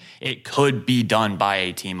 but it could be done by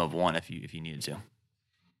a team of one if you needed to.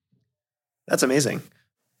 That's amazing.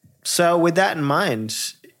 So with that in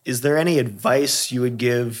mind, is there any advice you would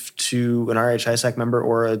give to an RH-ISAC member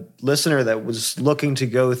or a listener that was looking to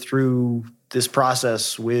go through this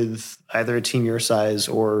process with either a team your size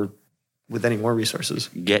or with any more resources?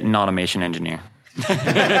 Get an automation engineer.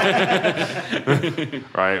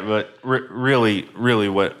 Right, but really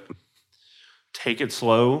take it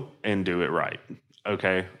slow and do it right,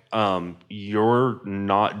 okay? You're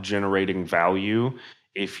not generating value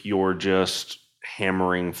if you're just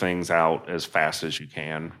hammering things out as fast as you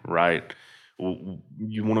can, right?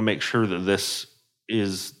 You want to make sure that this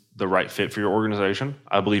is the right fit for your organization.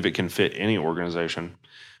 I believe it can fit any organization,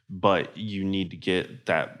 but you need to get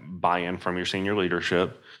that buy-in from your senior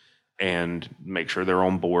leadership and make sure they're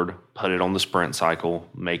on board, put it on the sprint cycle,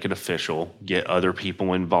 make it official, get other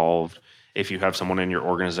people involved. If you have someone in your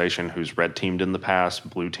organization who's red teamed in the past,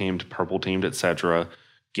 blue teamed, purple teamed, etc.,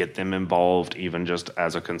 get them involved even just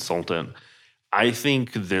as a consultant. I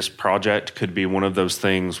think this project could be one of those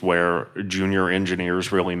things where junior engineers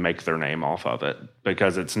really make their name off of it,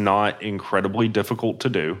 because it's not incredibly difficult to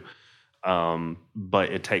do. But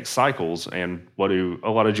it takes cycles, and what do a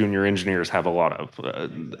lot of junior engineers have? A lot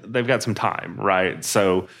of they've got some time, right?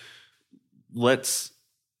 So but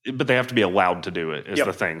they have to be allowed to do it is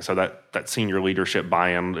the thing. So that senior leadership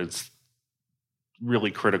buy-in, it's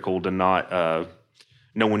really critical to not.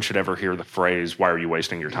 No one should ever hear the phrase, "Why are you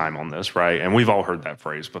wasting your time on this?" Right? And we've all heard that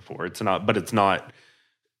phrase before. It's not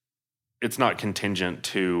contingent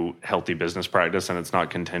to healthy business practice, and it's not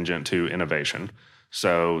contingent to innovation.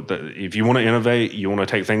 So if you want to innovate, you want to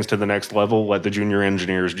take things to the next level, let the junior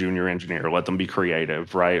engineers junior engineer, let them be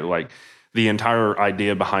creative, right? Like the entire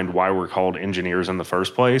idea behind why we're called engineers in the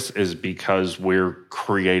first place is because we're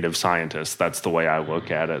creative scientists. That's the way I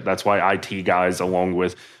look at it. That's why IT guys, along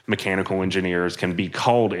with mechanical engineers, can be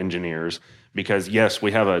called engineers, because yes,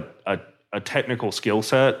 we have a technical skill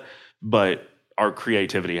set, but our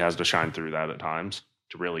creativity has to shine through that at times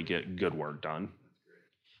to really get good work done.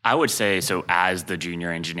 I would say, so as the junior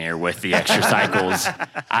engineer with the extra cycles,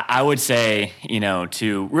 I would say,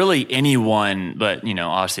 to really anyone, but,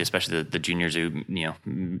 obviously, especially the juniors who,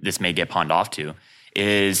 this may get pawned off to,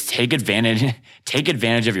 is take advantage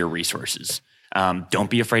of your resources. Don't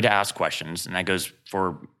be afraid to ask questions. And that goes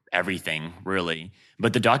for everything, really.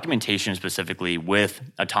 But the documentation specifically with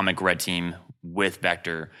Atomic Red Team, with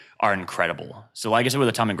Vector, are incredible. So like I said with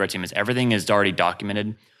Atomic Red Team, is everything is already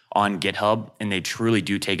documented on GitHub, and they truly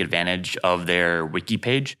do take advantage of their wiki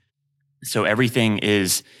page. So everything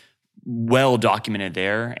is well documented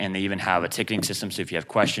there, and they even have a ticketing system. So if you have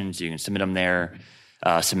questions, you can submit them there,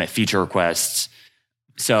 submit feature requests.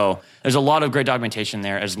 So there's a lot of great documentation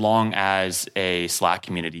there, as long as a Slack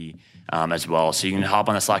community as well. So you can hop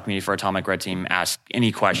on the Slack community for Atomic Red Team, ask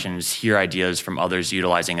any questions, hear ideas from others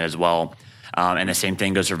utilizing it as well. And the same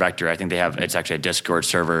thing goes for Vector. I think it's actually a Discord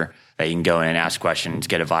server that you can go in and ask questions,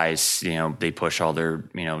 get advice. They push all their,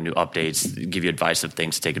 new updates, give you advice of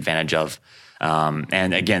things to take advantage of.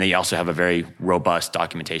 And again, they also have a very robust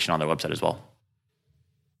documentation on their website as well.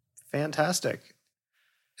 Fantastic.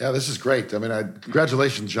 Yeah, this is great. I mean,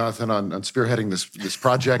 congratulations, Jonathan, on spearheading this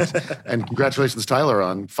project, and congratulations, Tyler,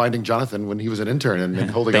 on finding Jonathan when he was an intern and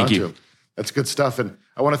holding on to him. That's good stuff. And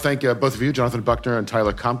I want to thank both of you, Jonathan Buckner and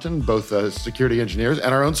Tyler Compton, both security engineers,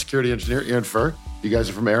 and our own security engineer, Aaron Furr. You guys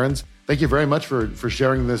are from Aaron's. Thank you very much for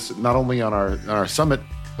sharing this, not only on our summit,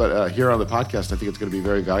 but here on the podcast. I think it's going to be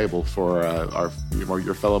very valuable for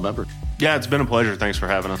your fellow members. Yeah, it's been a pleasure. Thanks for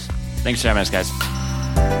having us. Thanks for having us, guys.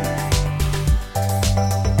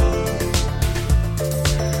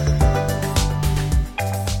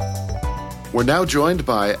 We're now joined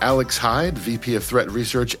by Alex Hyde, VP of Threat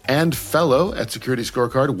Research and Fellow at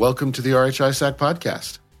SecurityScorecard. Welcome to the RH-ISAC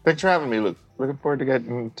podcast. Thanks for having me, Luke. Looking forward to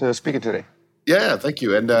getting to speaking today. Yeah, thank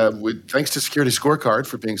you. And thanks to SecurityScorecard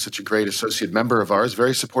for being such a great associate member of ours,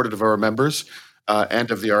 very supportive of our members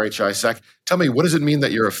and of the RH-ISAC. Tell me, what does it mean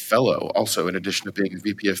that you're a fellow also, in addition to being a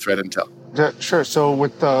VP of Threat Intel? Yeah, sure. So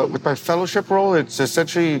with my fellowship role, it's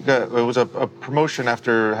essentially, it was a promotion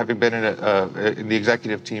after having been in the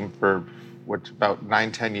executive team for about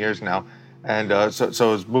 9-10 years now. And so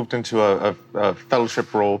I was moved into a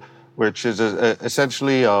fellowship role, which is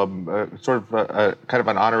essentially sort of a kind of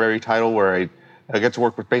an honorary title where I get to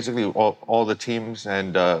work with basically all the teams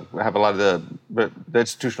and have a lot of the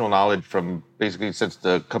institutional knowledge from basically since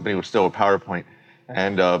the company was still a PowerPoint.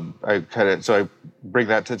 And I bring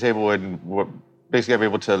that to the table, and basically I'm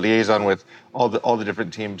able to liaison with all the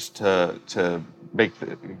different teams to make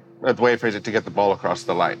the way I phrase it, to get the ball across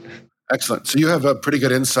the line. Excellent. So you have a pretty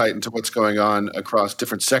good insight into what's going on across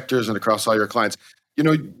different sectors and across all your clients.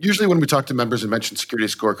 Usually when we talk to members and mention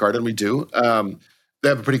SecurityScorecard, and we do, they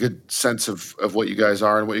have a pretty good sense of what you guys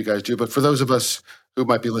are and what you guys do. But for those of us who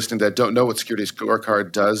might be listening that don't know what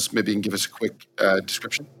SecurityScorecard does, maybe you can give us a quick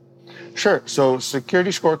description. Sure. So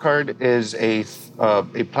SecurityScorecard is a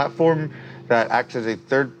platform that acts as a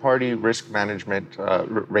third-party risk management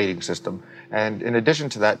rating system. And in addition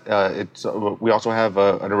to that, we also have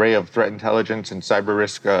an array of threat intelligence and cyber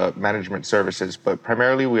risk management services. But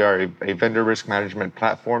primarily, we are a vendor risk management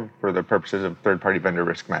platform for the purposes of third-party vendor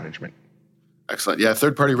risk management. Excellent. Yeah,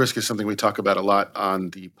 third-party risk is something we talk about a lot on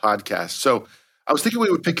the podcast. So I was thinking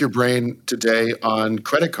we would pick your brain today on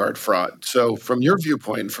credit card fraud. So from your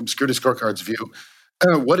viewpoint, from SecurityScorecard's view,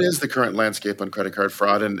 what is the current landscape on credit card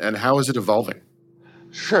fraud, and how is it evolving?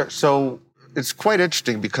 Sure. So it's quite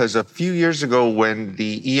interesting because a few years ago, when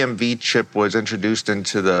the EMV chip was introduced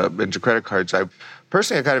into credit cards, I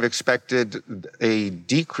kind of expected a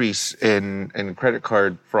decrease in credit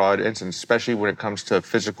card fraud incidents, especially when it comes to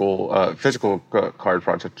physical card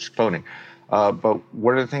fraud, such as cloning. But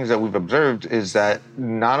one of the things that we've observed is that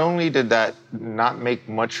not only did that not make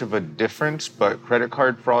much of a difference, but credit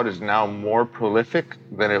card fraud is now more prolific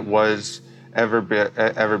than it was ever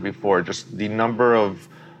before. Just the number of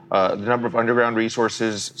underground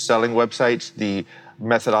resources selling websites, the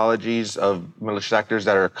methodologies of malicious actors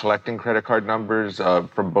that are collecting credit card numbers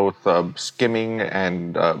from both skimming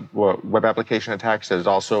and web application attacks has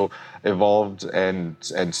also evolved and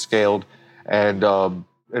scaled. And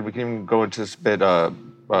we can even go into this bit, we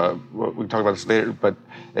can talk about this later, but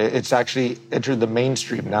it's actually entered the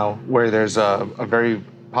mainstream now, where there's a very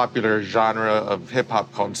popular genre of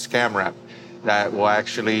hip-hop called scam rap that will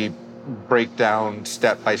actually break down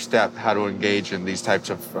step by step how to engage in these types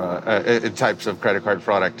of credit card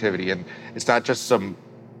fraud activity. And it's not just some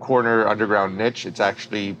corner underground niche, it's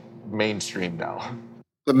actually mainstream now.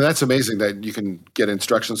 I mean, that's amazing that you can get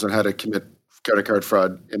instructions on how to commit credit card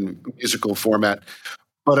fraud in musical format.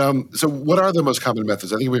 But so what are the most common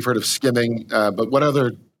methods? I think we've heard of skimming, but what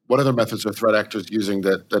other What other methods are threat actors using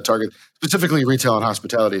that target specifically retail and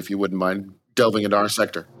hospitality, if you wouldn't mind delving into our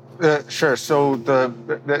sector? Sure. So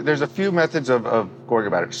there's a few methods of going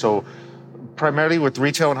about it. So primarily with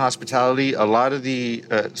retail and hospitality, a lot of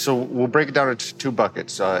so we'll break it down into two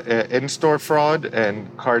buckets: in-store fraud and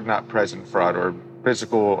card not present fraud, or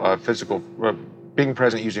physical being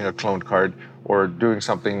present using a cloned card or doing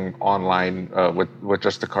something online with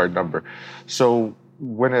just the card number. So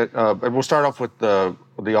when and we'll start off with the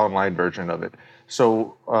online version of it.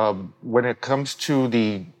 So when it comes to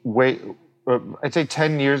the way, I'd say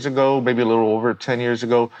 10 years ago, maybe a little over 10 years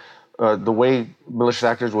ago, the way malicious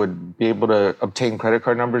actors would be able to obtain credit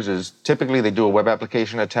card numbers is typically they do a web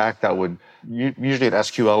application attack that would usually an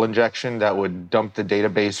SQL injection that would dump the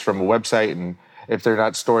database from a website, and if they're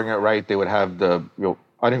not storing it right, they would have the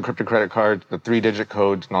unencrypted credit card, the 3-digit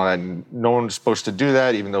codes, and all that. And no one's supposed to do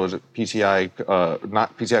that, even though it was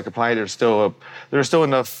not PCI compliant. There's still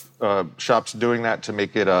enough shops doing that to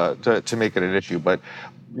make it to make it an issue, but.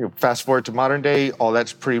 Fast forward to modern day, all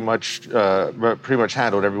that's pretty much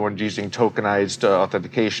handled. Everyone's using tokenized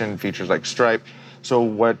authentication features like Stripe. So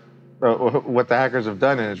what the hackers have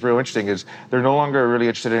done, and it's real interesting, is they're no longer really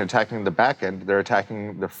interested in attacking the back end; they're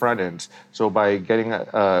attacking the front ends. So by getting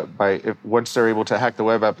once they're able to hack the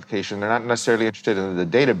web application, they're not necessarily interested in the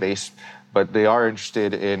database, but they are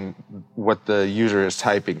interested in what the user is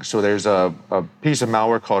typing. So there's a piece of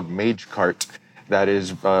malware called MageCart that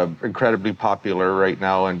is incredibly popular right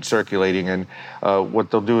now and circulating. And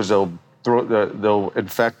what they'll do is they'll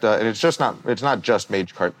infect, and it's not just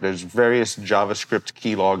MageCart. There's various JavaScript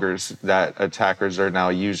keyloggers that attackers are now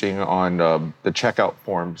using on the checkout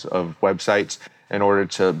forms of websites in order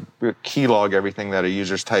to keylog everything that a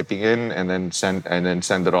user's typing in and then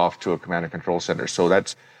send it off to a command and control center. So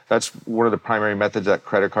that's one of the primary methods that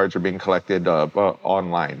credit cards are being collected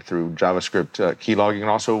online through JavaScript keylogging, and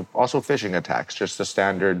also phishing attacks, just the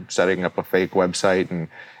standard setting up a fake website and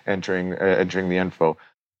entering the info.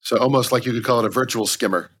 So almost like you could call it a virtual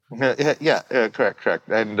skimmer. Yeah, correct.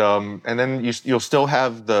 And then you'll still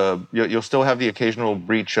have the occasional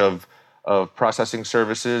breach of processing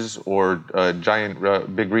services or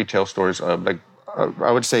giant big retail stores.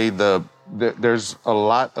 I would say there's a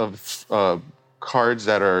lot of cards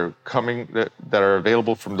that are coming that are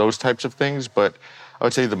available from those types of things, but I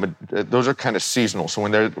would say those are kind of seasonal. So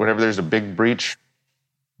whenever there's a big breach,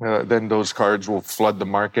 then those cards will flood the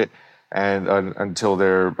market and until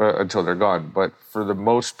they're gone. But for the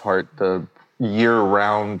most part, the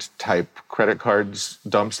year-round type credit cards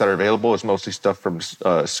dumps that are available is mostly stuff from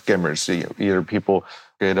skimmers. So, either people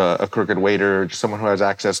get a crooked waiter, or just someone who has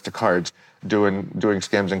access to cards, doing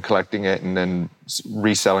scams and collecting it, and then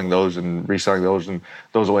reselling those, and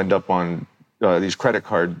those will end up on these credit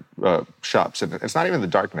card shops. And it's not even the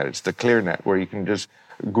dark net; it's the clear net, where you can just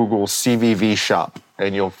Google CVV shop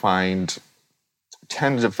and you'll find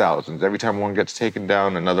tens of thousands. Every time one gets taken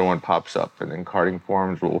down, another one pops up, and then carding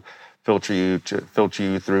forms will filter you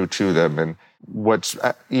through to them. And what's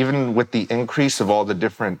even with the increase of all the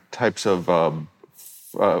different types of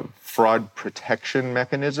fraud protection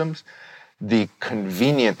mechanisms, the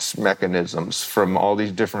convenience mechanisms from all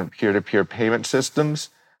these different peer-to-peer payment systems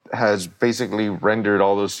has basically rendered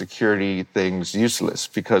all those security things useless,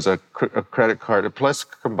 because a credit card, plus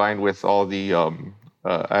combined with all the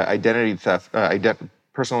identity theft,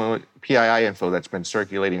 personal PII info that's been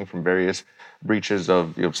circulating from various breaches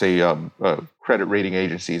of, credit rating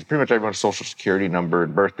agencies. Pretty much everyone's social security number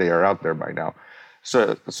and birthday are out there by now.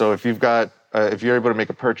 So if you're able to make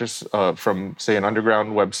a purchase from, say, an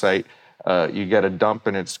underground website, you get a dump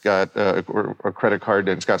and it's got a credit card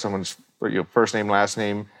and it's got someone's first name, last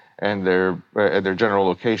name, and their general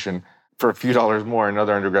location. For a few dollars more,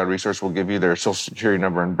 another underground resource will give you their social security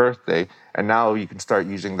number and birthday, and now you can start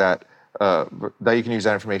using that. You can use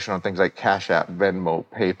that information on things like Cash App, Venmo,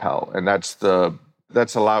 PayPal, and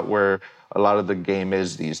that's a lot where a lot of the game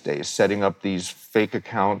is these days. Setting up these fake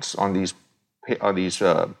accounts on these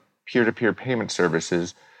peer-to-peer payment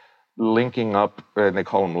services, linking up, and they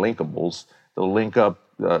call them linkables. They'll link up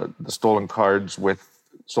the stolen cards with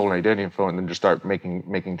stolen identity info, and then just start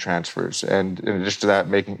making transfers. And in addition to that,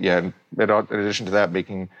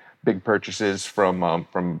 making big purchases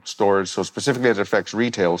from stores. So specifically as it affects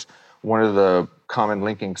retails, one of the common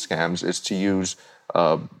linking scams is to use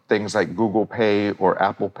things like Google Pay or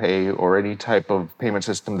Apple Pay or any type of payment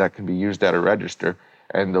system that can be used at a register,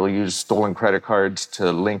 and they'll use stolen credit cards to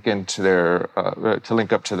link into to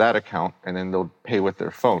link up to that account, and then they'll pay with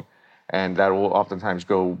their phone, and that will oftentimes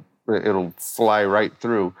it'll fly right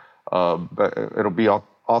through, but it'll be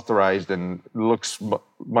authorized and looks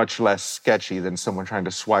much less sketchy than someone trying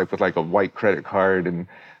to swipe with like a white credit card and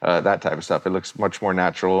that type of stuff. It looks much more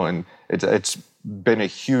natural, and it's been a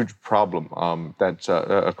huge problem that's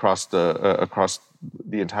across the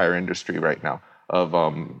entire industry right now.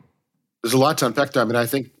 There's a lot to unpack there. I mean, I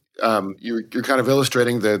think you're kind of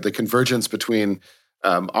illustrating the convergence between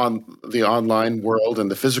on the online world and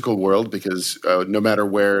the physical world, because no matter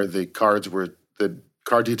where the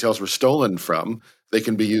card details were stolen from, they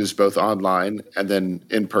can be used both online and then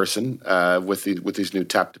in person with these new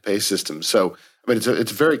tap to pay systems. So, I mean,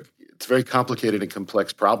 it's a very complicated and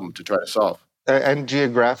complex problem to try to solve. And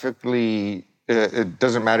geographically, it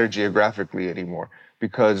doesn't matter geographically anymore,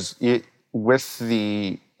 because with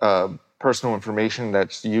the personal information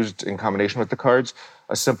that's used in combination with the cards,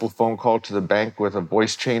 a simple phone call to the bank with a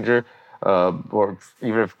voice changer, or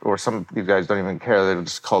some of these guys don't even care, they'll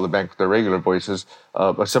just call the bank with their regular voices.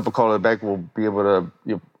 A simple call to the bank will be able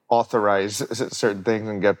to authorize certain things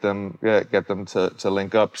and get them to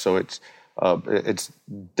link up. So it's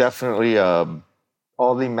definitely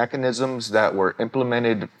all the mechanisms that were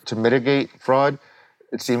implemented to mitigate fraud.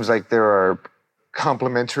 It seems like there are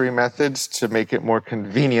complementary methods to make it more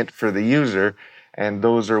convenient for the user, and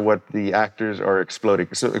those are what the actors are exploiting.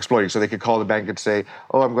 So they could call the bank and say,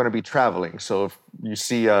 "Oh, I'm going to be traveling. So if you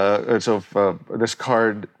see, if this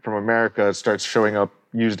card from America starts showing up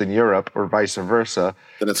used in Europe, or vice versa,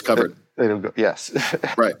 then it's covered." It'll go, yes.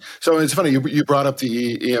 Right. So it's funny, you brought up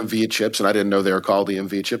the EMV chips, and I didn't know they were called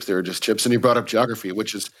EMV chips. They were just chips. And you brought up geography,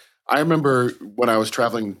 which is, I remember when I was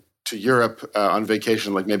traveling to Europe on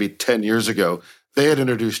vacation, like maybe 10 years ago, they had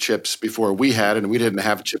introduced chips before we had, and we didn't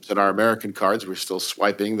have chips in our American cards. We were still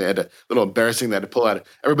swiping. They had a little embarrassing. They had to pull out.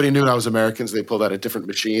 Everybody knew I was American, so they pulled out a different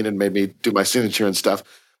machine and made me do my signature and stuff.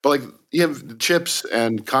 But like chips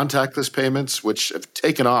and contactless payments, which have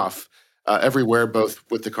taken off everywhere, both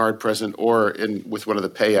with the card present or with one of the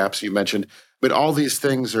pay apps you mentioned. But all these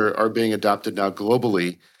things are being adopted now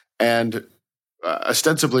globally, and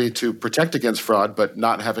ostensibly to protect against fraud, but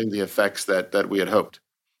not having the effects that we had hoped.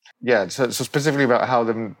 Yeah, so specifically about how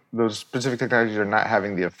those specific technologies are not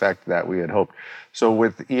having the effect that we had hoped. So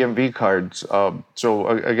with EMV cards,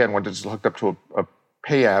 again, once it's hooked up to a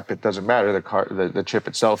pay app, it doesn't matter. The chip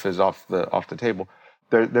itself is off the table.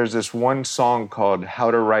 There's this one song called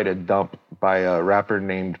 "How to Write a Dump" by a rapper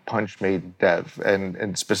named Punch Made Dev,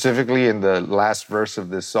 and specifically in the last verse of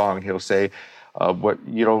this song, he'll say,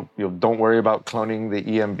 don't worry about cloning the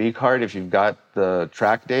EMV card. If you've got the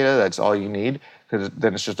track data, that's all you need, because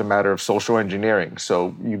then it's just a matter of social engineering.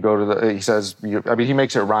 So you go to he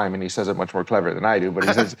makes it rhyme, and he says it much more clever than I do, but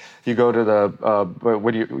he says you go to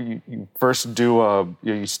when you first do,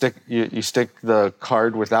 you stick the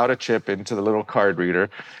card without a chip into the little card reader.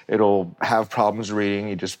 It'll have problems reading.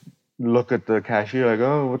 You just look at the cashier like,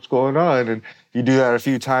 "Oh, what's going on?" And you do that a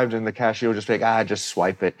few times, and the cashier will just be like, just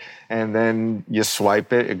swipe it. And then you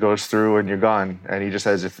swipe it, it goes through, and you're gone. And he just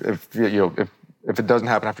says, if it doesn't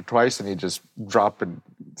happen after twice, then you just drop and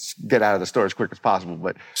get out of the store as quick as possible.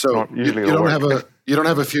 But so usually you don't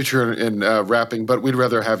have a future in rapping, but we'd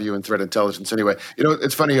rather have you in threat intelligence anyway.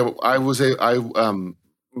 It's funny. I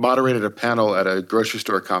moderated a panel at a grocery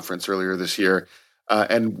store conference earlier this year.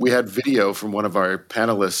 And we had video from one of our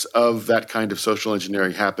panelists of that kind of social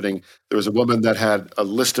engineering happening. There was a woman that had a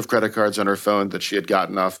list of credit cards on her phone that she had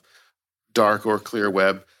gotten off dark or clear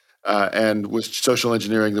web, and was social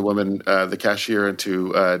engineering the woman, the cashier,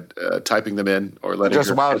 into typing them in or letting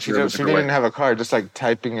her. Wow, she didn't have a card, just like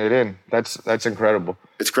typing it in. That's incredible.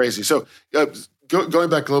 It's crazy. So going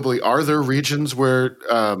back globally, are there regions where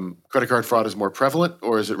credit card fraud is more prevalent,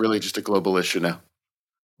 or is it really just a global issue now?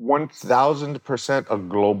 1,000% a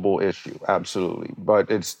global issue, absolutely. But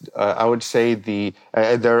it's, I would say the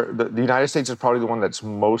United States is probably the one that's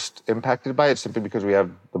most impacted by it, simply because we have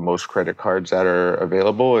the most credit cards that are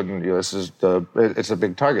available, and it's a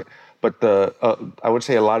big target. But I would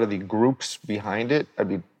say a lot of the groups behind it, I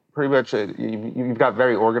mean, pretty much you've got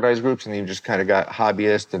very organized groups, and you've just kind of got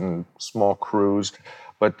hobbyists and small crews.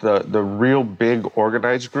 But the real big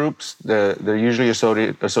organized groups, they're usually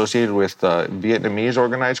associated with Vietnamese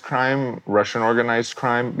organized crime, Russian organized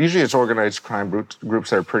crime. Usually it's organized crime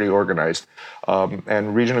groups that are pretty organized.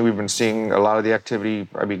 And regionally, we've been seeing a lot of the activity,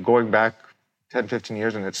 going back 10, 15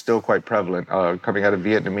 years, and it's still quite prevalent, coming out of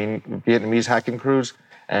Vietnamese hacking crews.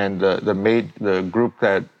 And the group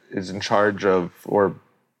that is in charge of,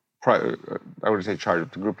 I would say charge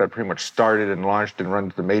of, the group that pretty much started and launched and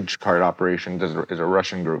runs the Mage card operations is a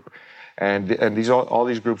Russian group, and all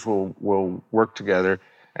these groups will work together,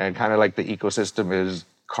 and kind of like the ecosystem is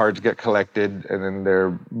cards get collected and then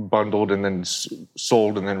they're bundled and then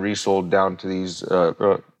sold and then resold down to these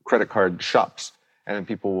credit card shops, and then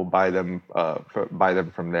people will buy them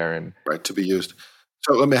from there. And right, to be used.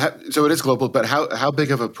 So so it is global, but how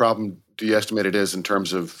big of a problem do you estimate it is in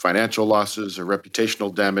terms of financial losses or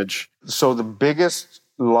reputational damage? So the biggest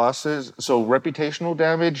losses, reputational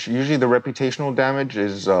damage, usually the reputational damage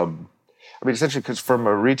is, essentially, because from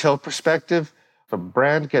a retail perspective, if a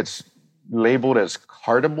brand gets labeled as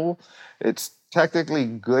cardable, it's technically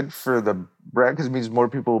good for the brand because it means more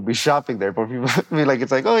people will be shopping there. But people,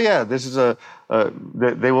 it's like, oh yeah, this is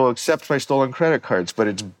they will accept my stolen credit cards. But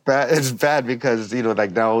it's bad. It's bad because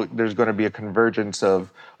now there's going to be a convergence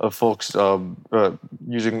of folks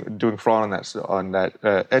doing fraud on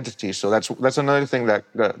that entity. So that's another thing that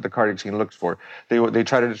the carding scene looks for. They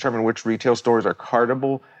try to determine which retail stores are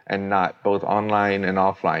cardable and not, both online and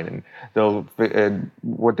offline. And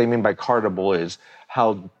what they mean by cardable is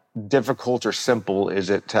how difficult or simple is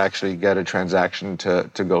it to actually get a transaction to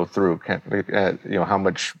go through? How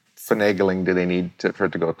much finagling do they need for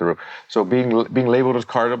it to go through? So being labeled as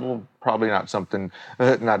cardable, probably not something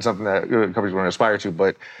that companies want to aspire to,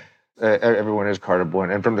 but everyone is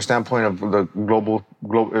cardable. And from the standpoint of the global,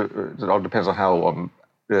 it all depends on how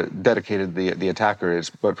dedicated the attacker is.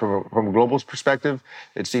 But from a global perspective,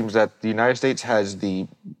 it seems that the United States has the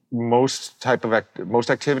most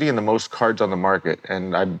activity and the most cards on the market.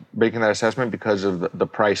 And I'm making that assessment because of the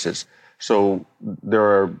prices. So there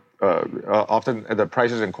are often the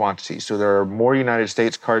prices and quantities. So there are more United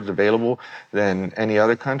States cards available than any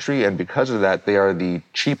other country. And because of that, they are the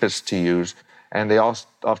cheapest to use. And they also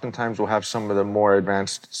oftentimes will have some of the more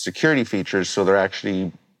advanced security features. So they're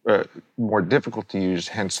actually more difficult to use,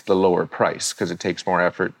 hence the lower price, because it takes more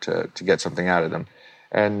effort to get something out of them.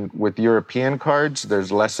 And with European cards,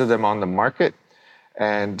 there's less of them on the market,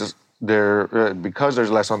 and because there's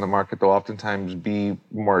less on the market, they'll oftentimes be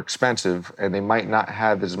more expensive, and they might not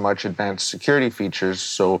have as much advanced security features.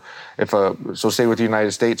 So say with the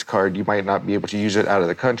United States card, you might not be able to use it out of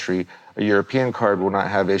the country. A European card will not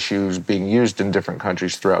have issues being used in different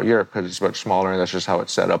countries throughout Europe because it's much smaller, and that's just how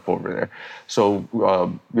it's set up over there. So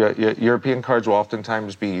European cards will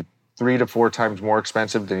oftentimes be 3 to 4 times more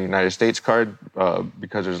expensive than the United States card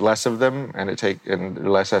because there's less of them and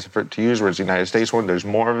less effort to use, whereas the United States one, there's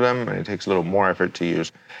more of them and it takes a little more effort to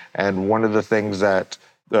use. And one of the things that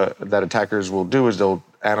attackers will do is they'll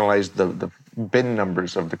analyze the BIN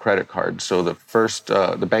numbers of the credit card. So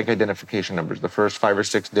the bank identification numbers, the first 5 or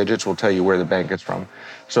 6 digits will tell you where the bank is from.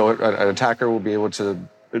 So an attacker will be able to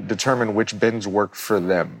determine which bins work for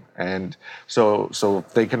them. And so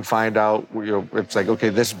they can find out, it's like, okay,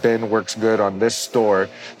 this bin works good on this store.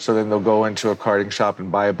 So then they'll go into a carding shop and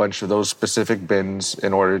buy a bunch of those specific bins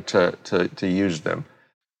in order to use them.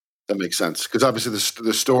 That makes sense, because obviously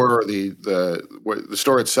the store or the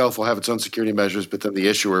store itself will have its own security measures, but then the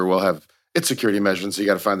issuer will have its security measures. So you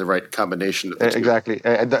got to find the right combination of the two. Exactly,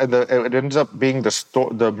 and it ends up being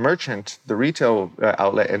the merchant, the retail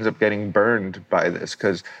outlet ends up getting burned by this,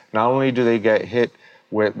 because not only do they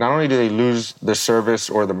lose the service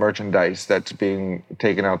or the merchandise that's being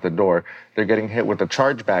taken out the door, they're getting hit with a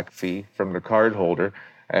chargeback fee from the card holder,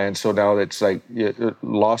 and so now it's like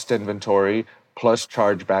lost inventory plus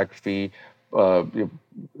chargeback fee, and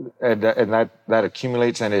that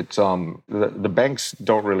accumulates, and it's the banks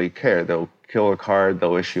don't really care. They'll kill a card,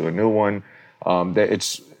 they'll issue a new one.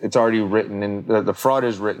 It's already written in, the fraud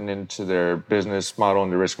is written into their business model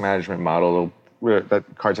and the risk management model. That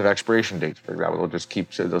cards have expiration dates, for example,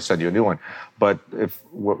 they'll send you a new one. But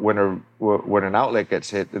when an outlet gets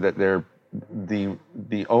hit, that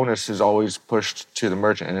the onus is always pushed to the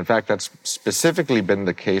merchant, and in fact, that's specifically been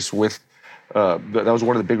the case with. That was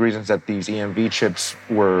one of the big reasons that these EMV chips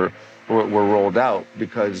were rolled out,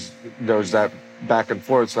 because there was that back and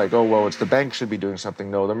forth. It's like, oh, well, it's the bank should be doing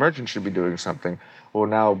something. No, the merchant should be doing something. Well,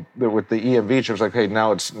 now with the EMV chips, like, hey,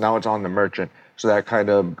 now it's on the merchant. So that kind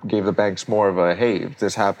of gave the banks more of a, hey, if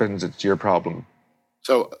this happens, it's your problem.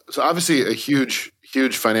 So obviously a huge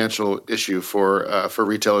financial issue for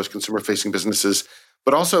retailers, consumer-facing businesses,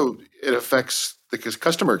 but also it affects the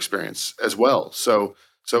customer experience as well. So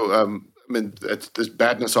there's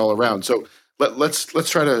badness all around. So let's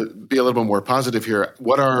try to be a little bit more positive here.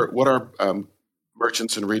 What are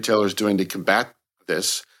merchants and retailers doing to combat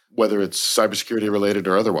this, whether it's cybersecurity related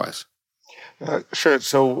or otherwise? Sure.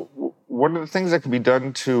 So one of the things that can be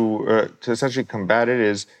done to essentially combat it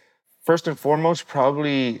is, first and foremost,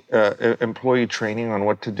 probably employee training on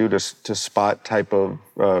what to do to spot type of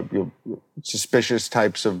suspicious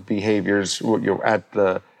types of behaviors at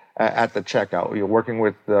the checkout. You're working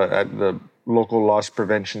with the local loss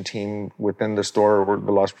prevention team within the store, or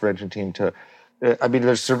the loss prevention team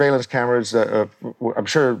there's surveillance cameras. I'm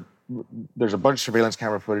sure there's a bunch of surveillance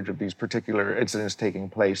camera footage of these particular incidents taking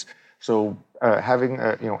place. So having,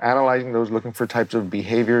 analyzing those, looking for types of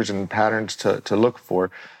behaviors and patterns to look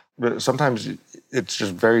for. Sometimes it's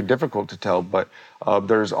just very difficult to tell, but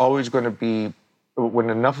there's always going to be, when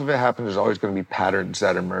enough of it happens, there's always going to be patterns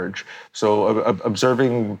that emerge. So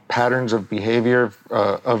observing patterns of behavior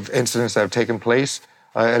of incidents that have taken place,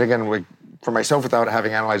 and again, for myself, without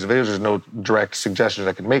having analyzed the videos, there's no direct suggestions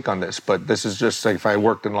I can make on this. But this is just like if I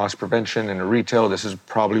worked in loss prevention in a retail, this is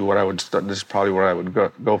probably what I would start. This is probably what I would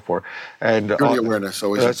go for. And security awareness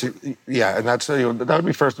always. And that's that would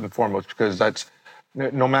be first and foremost, because that's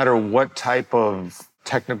no matter what type of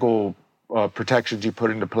technical protections you put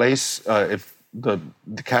into place, if the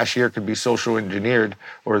cashier could be social engineered,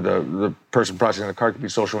 or the person processing the card could be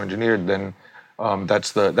social engineered, then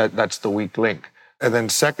that's the weak link. And then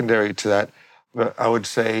secondary to that, I would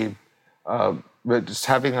say just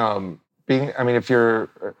having if you're,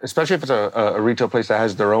 especially if it's a retail place that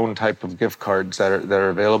has their own type of gift cards that are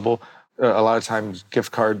available, a lot of times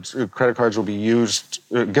gift cards will be used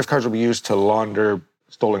to launder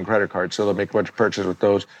stolen credit cards. So they'll make a bunch of purchases with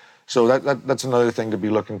those. So that's another thing to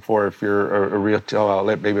be looking for if you're a retail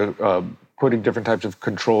outlet, maybe putting different types of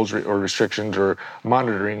controls or restrictions or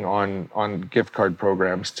monitoring on gift card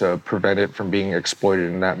programs to prevent it from being exploited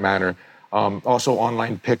in that manner. Also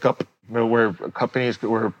online pickup, where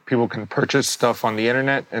people can purchase stuff on the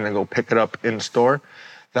internet and then go pick it up in store.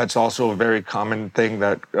 That's also a very common thing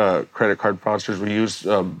that credit card fraudsters will use.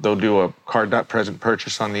 They'll do a card-not-present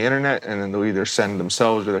purchase on the internet, and then they'll either send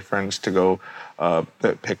themselves or their friends to go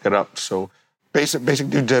pick it up. So basic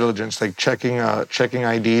due diligence, like checking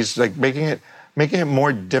IDs, like making it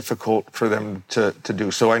more difficult for them to do.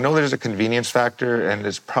 So I know there's a convenience factor, and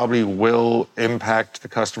this probably will impact the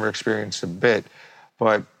customer experience a bit,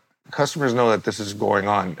 but customers know that this is going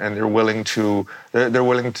on, and they're willing to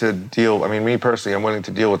deal. I mean, me personally, I'm willing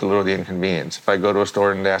to deal with a little of the inconvenience. If I go to a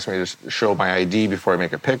store and they ask me to show my ID before I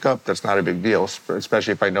make a pickup, that's not a big deal,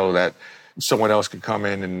 especially if I know that someone else could come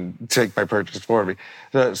in and take my purchase for me.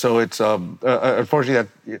 So it's unfortunately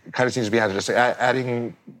that kind of seems to be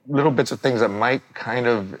adding little bits of things that might kind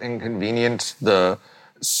of inconvenience the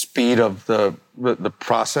speed of the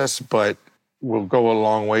process, but will go a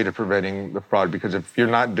long way to preventing the fraud. Because if you're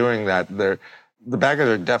not doing that, the bad guys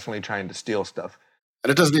are definitely trying to steal stuff.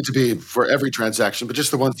 And it doesn't need to be for every transaction, but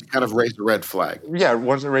just the ones that kind of raise a red flag. Yeah,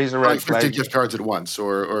 ones that raise a red flag. 50 gift cards at once,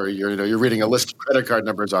 or you're reading a list of credit card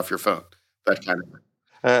numbers off your phone. That kind of thing.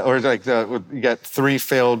 Or like you get 3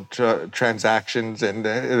 failed transactions, and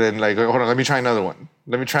then like, hold on, let me try another one.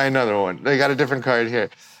 They got a different card here,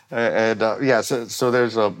 So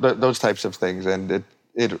there's those types of things, and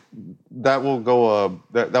that will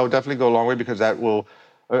definitely go a long way, because that will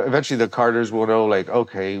eventually the carders will know, like,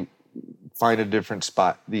 okay, find a different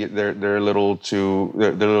spot. They're a little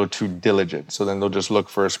too diligent, so then they'll just look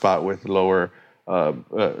for a spot with lower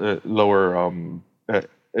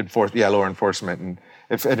enforcement. And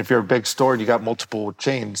if you're a big store and you got multiple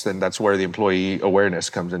chains, then that's where the employee awareness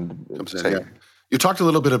comes in. Yeah. You talked a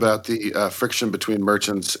little bit about the friction between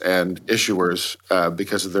merchants and issuers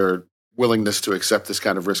because of their willingness to accept this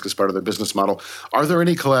kind of risk as part of their business model. Are there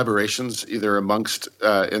any collaborations either amongst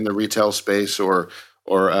in the retail space or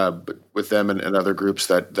with them and other groups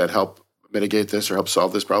that help mitigate this or help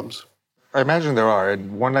solve these problems? I imagine there are.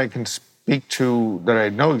 And one I can speak to that I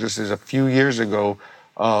know exists is a few years ago,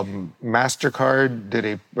 MasterCard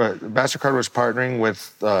was partnering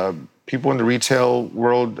with people in the retail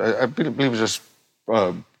world. I believe it was just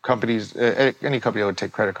companies, any company that would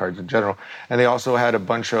take credit cards in general. And they also had a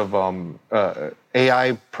bunch of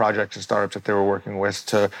AI projects and startups that they were working with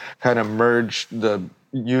to kind of merge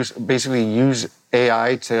use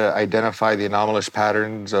AI to identify the anomalous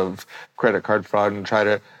patterns of credit card fraud and try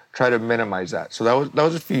to minimize that. So that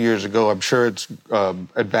was a few years ago. I'm sure it's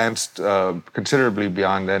advanced considerably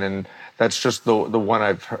beyond then, and that's just the one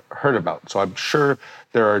I've heard about. So I'm sure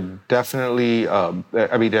there are definitely,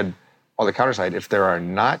 on the counter side, if there are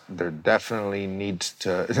not, there definitely needs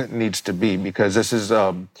to be, because this is,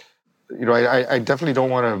 I definitely don't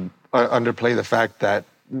want to underplay the fact that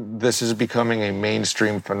this is becoming a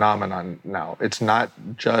mainstream phenomenon now. It's not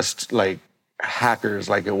just like hackers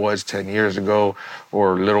like it was 10 years ago,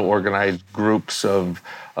 or little organized groups of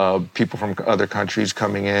people from other countries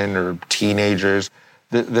coming in, or teenagers.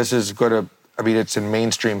 This is going to, it's in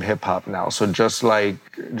mainstream hip hop now. So just like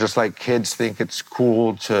kids think it's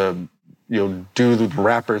cool to, do the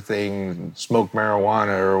rapper thing, smoke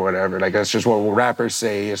marijuana or whatever. Like, that's just what rappers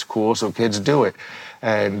say is cool, so kids do it.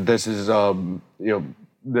 And this is,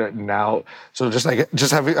 now. So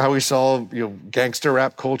just how we saw gangster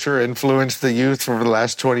rap culture influence the youth for the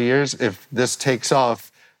last 20 years. If this takes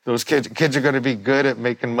off, those kids are going to be good at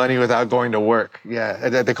making money without going to work. Yeah,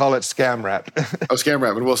 they call it scam rap. Scam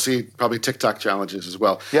rap, and we'll see probably TikTok challenges as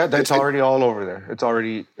well. Yeah, that's already all over there. It's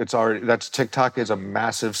already. That's TikTok is a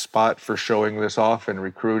massive spot for showing this off and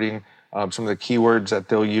recruiting. Some of the keywords that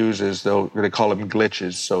they'll use is they call them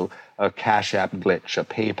glitches. So a Cash App glitch, a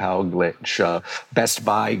PayPal glitch, a Best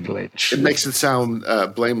Buy glitch. It makes it sound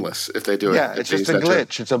blameless if they do it. Yeah, it's just a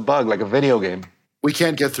glitch. It's a bug, like a video game. We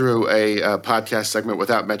can't get through a podcast segment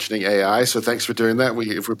without mentioning AI. So thanks for doing that.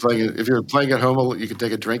 If you're playing at home, you can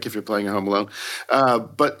take a drink if you're playing at home alone.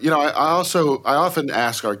 But I often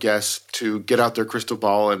ask our guests to get out their crystal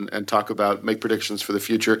ball and make predictions for the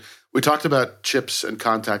future. We talked about chips and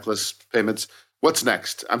contactless payments. What's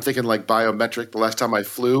next? I'm thinking like biometric. The last time I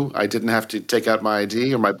flew, I didn't have to take out my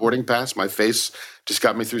ID or my boarding pass. My face just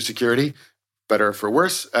got me through security. Better for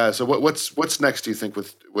worse. So what's next? Do you think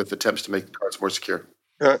with attempts to make cards more secure?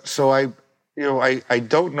 So I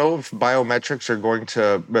don't know if biometrics are going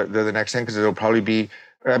to they're the next thing, because it'll probably be.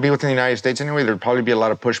 Within the United States anyway, there'd probably be a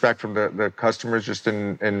lot of pushback from the customers. Just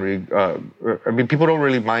people don't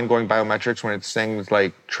really mind going biometrics when it's things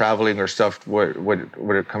like traveling or stuff.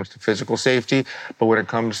 When it comes to physical safety, but when it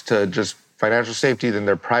comes to just financial safety, then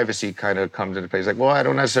their privacy kind of comes into place. Like, well, I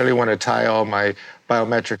don't necessarily want to tie all my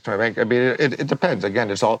biometrics to my bank. I mean, it depends.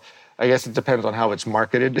 Again, it's all. I guess it depends on how it's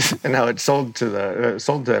marketed and how it's sold to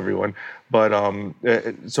everyone. But again,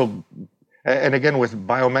 with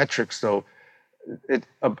biometrics, though,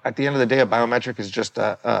 at the end of the day, a biometric is just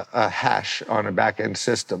a hash on a back-end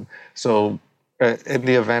system. So in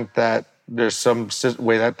the event that there's some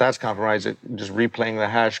way that's compromised, just replaying the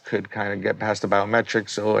hash could kind of get past the biometric.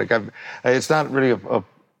 So it's not really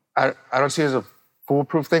I don't see it as a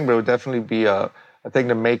foolproof thing, but it would definitely be a thing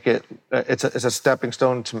to make it. It's a stepping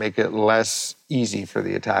stone to make it less easy for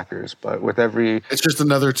the attackers. But it's just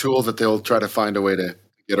another tool that they'll try to find a way to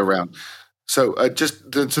get around. So just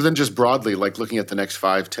broadly, like looking at the next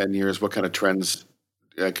 5-10 years, what kind of trends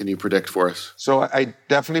can you predict for us? So I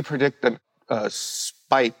definitely predict a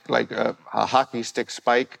spike, like a hockey stick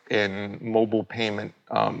spike in mobile payment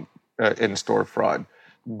in-store fraud.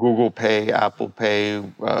 Google Pay, Apple Pay,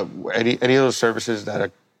 any of those services that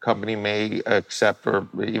a company may accept, or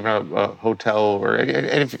even a hotel, or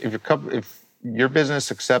if your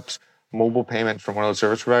business accepts mobile payments from one of those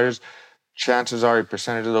service providers, chances are a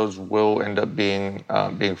percentage of those will end up being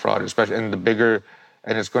fraud, especially in the bigger,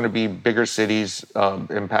 and it's going to be bigger cities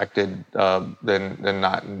impacted than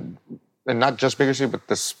not, and not just bigger cities, but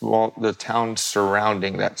the towns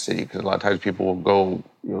surrounding that city, because a lot of times people will go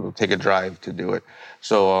take a drive to do it.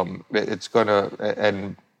 So it's going to,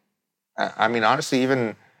 and I mean honestly,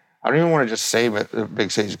 I don't even want to just say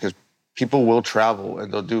big cities, because people will travel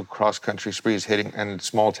and they'll do cross-country sprees and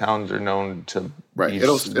small towns are known to be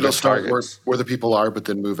it'll start where the people are, but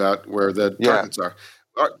then move out where the targets are.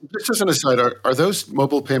 Just as an aside, are those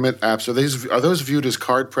mobile payment apps, are those viewed as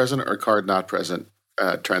card present or card not present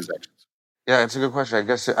transactions? Yeah, it's a good question. I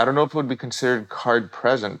guess I don't know if it would be considered card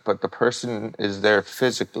present, but the person is there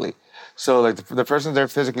physically. So like the person's there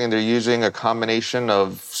physically, and they're using a combination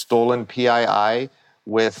of stolen PII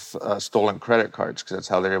with stolen credit cards, because that's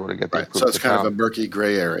how they're able to get the approved So it's account. kind of a murky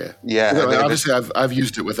gray area. Yeah. Obviously, I've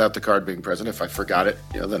used it without the card being present. If I forgot it,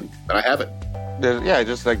 then I have it.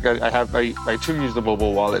 Just like I too use the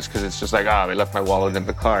mobile wallets, because it's just like, I left my wallet in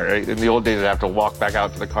the car. Right? In the old days, I'd have to walk back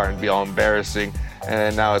out to the car and be all embarrassing.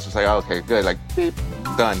 And now it's just like, okay, good, like, beep,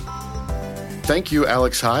 done. Thank you,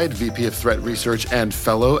 Alex Hyde, VP of Threat Research and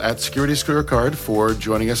Fellow at SecurityScorecard, for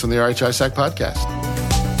joining us on the RH-ISAC podcast.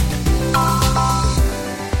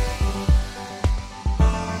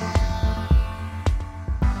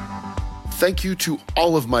 Thank you to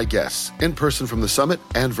all of my guests, in person from the summit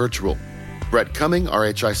and virtual. Brett Cumming,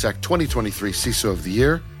 RH-ISAC 2023 CISO of the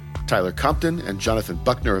Year, Tyler Compton and Jonathan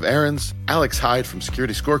Buckner of Aaron's, Alex Hyde from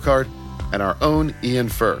SecurityScorecard, and our own Ian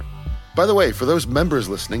Furr. By the way, for those members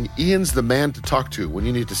listening, Ian's the man to talk to when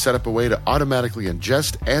you need to set up a way to automatically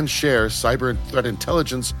ingest and share cyber and threat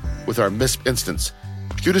intelligence with our MISP instance.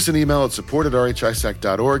 Shoot us an email at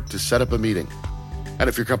support@rhisac.org to set up a meeting. And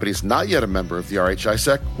if your company is not yet a member of the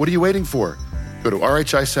RH-ISAC, what are you waiting for? Go to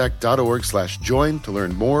rhisac.org/join to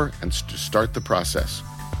learn more and to start the process.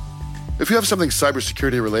 If you have something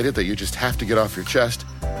cybersecurity related that you just have to get off your chest,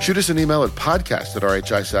 shoot us an email at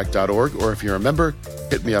podcast@rhisac.org, or if you're a member,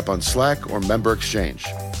 hit me up on Slack or Member Exchange.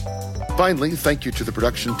 Finally, thank you to the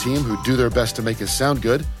production team who do their best to make us sound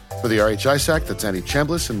good. For the RH-ISAC, that's Annie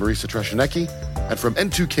Chambliss and Marisa Treshenecki. And from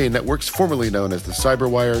N2K Networks, formerly known as the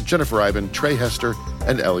Cyberwire, Jennifer Iben, Trey Hester,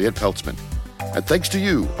 and Elliot Peltzman. And thanks to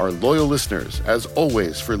you, our loyal listeners, as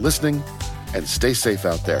always, for listening, and stay safe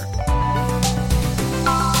out there.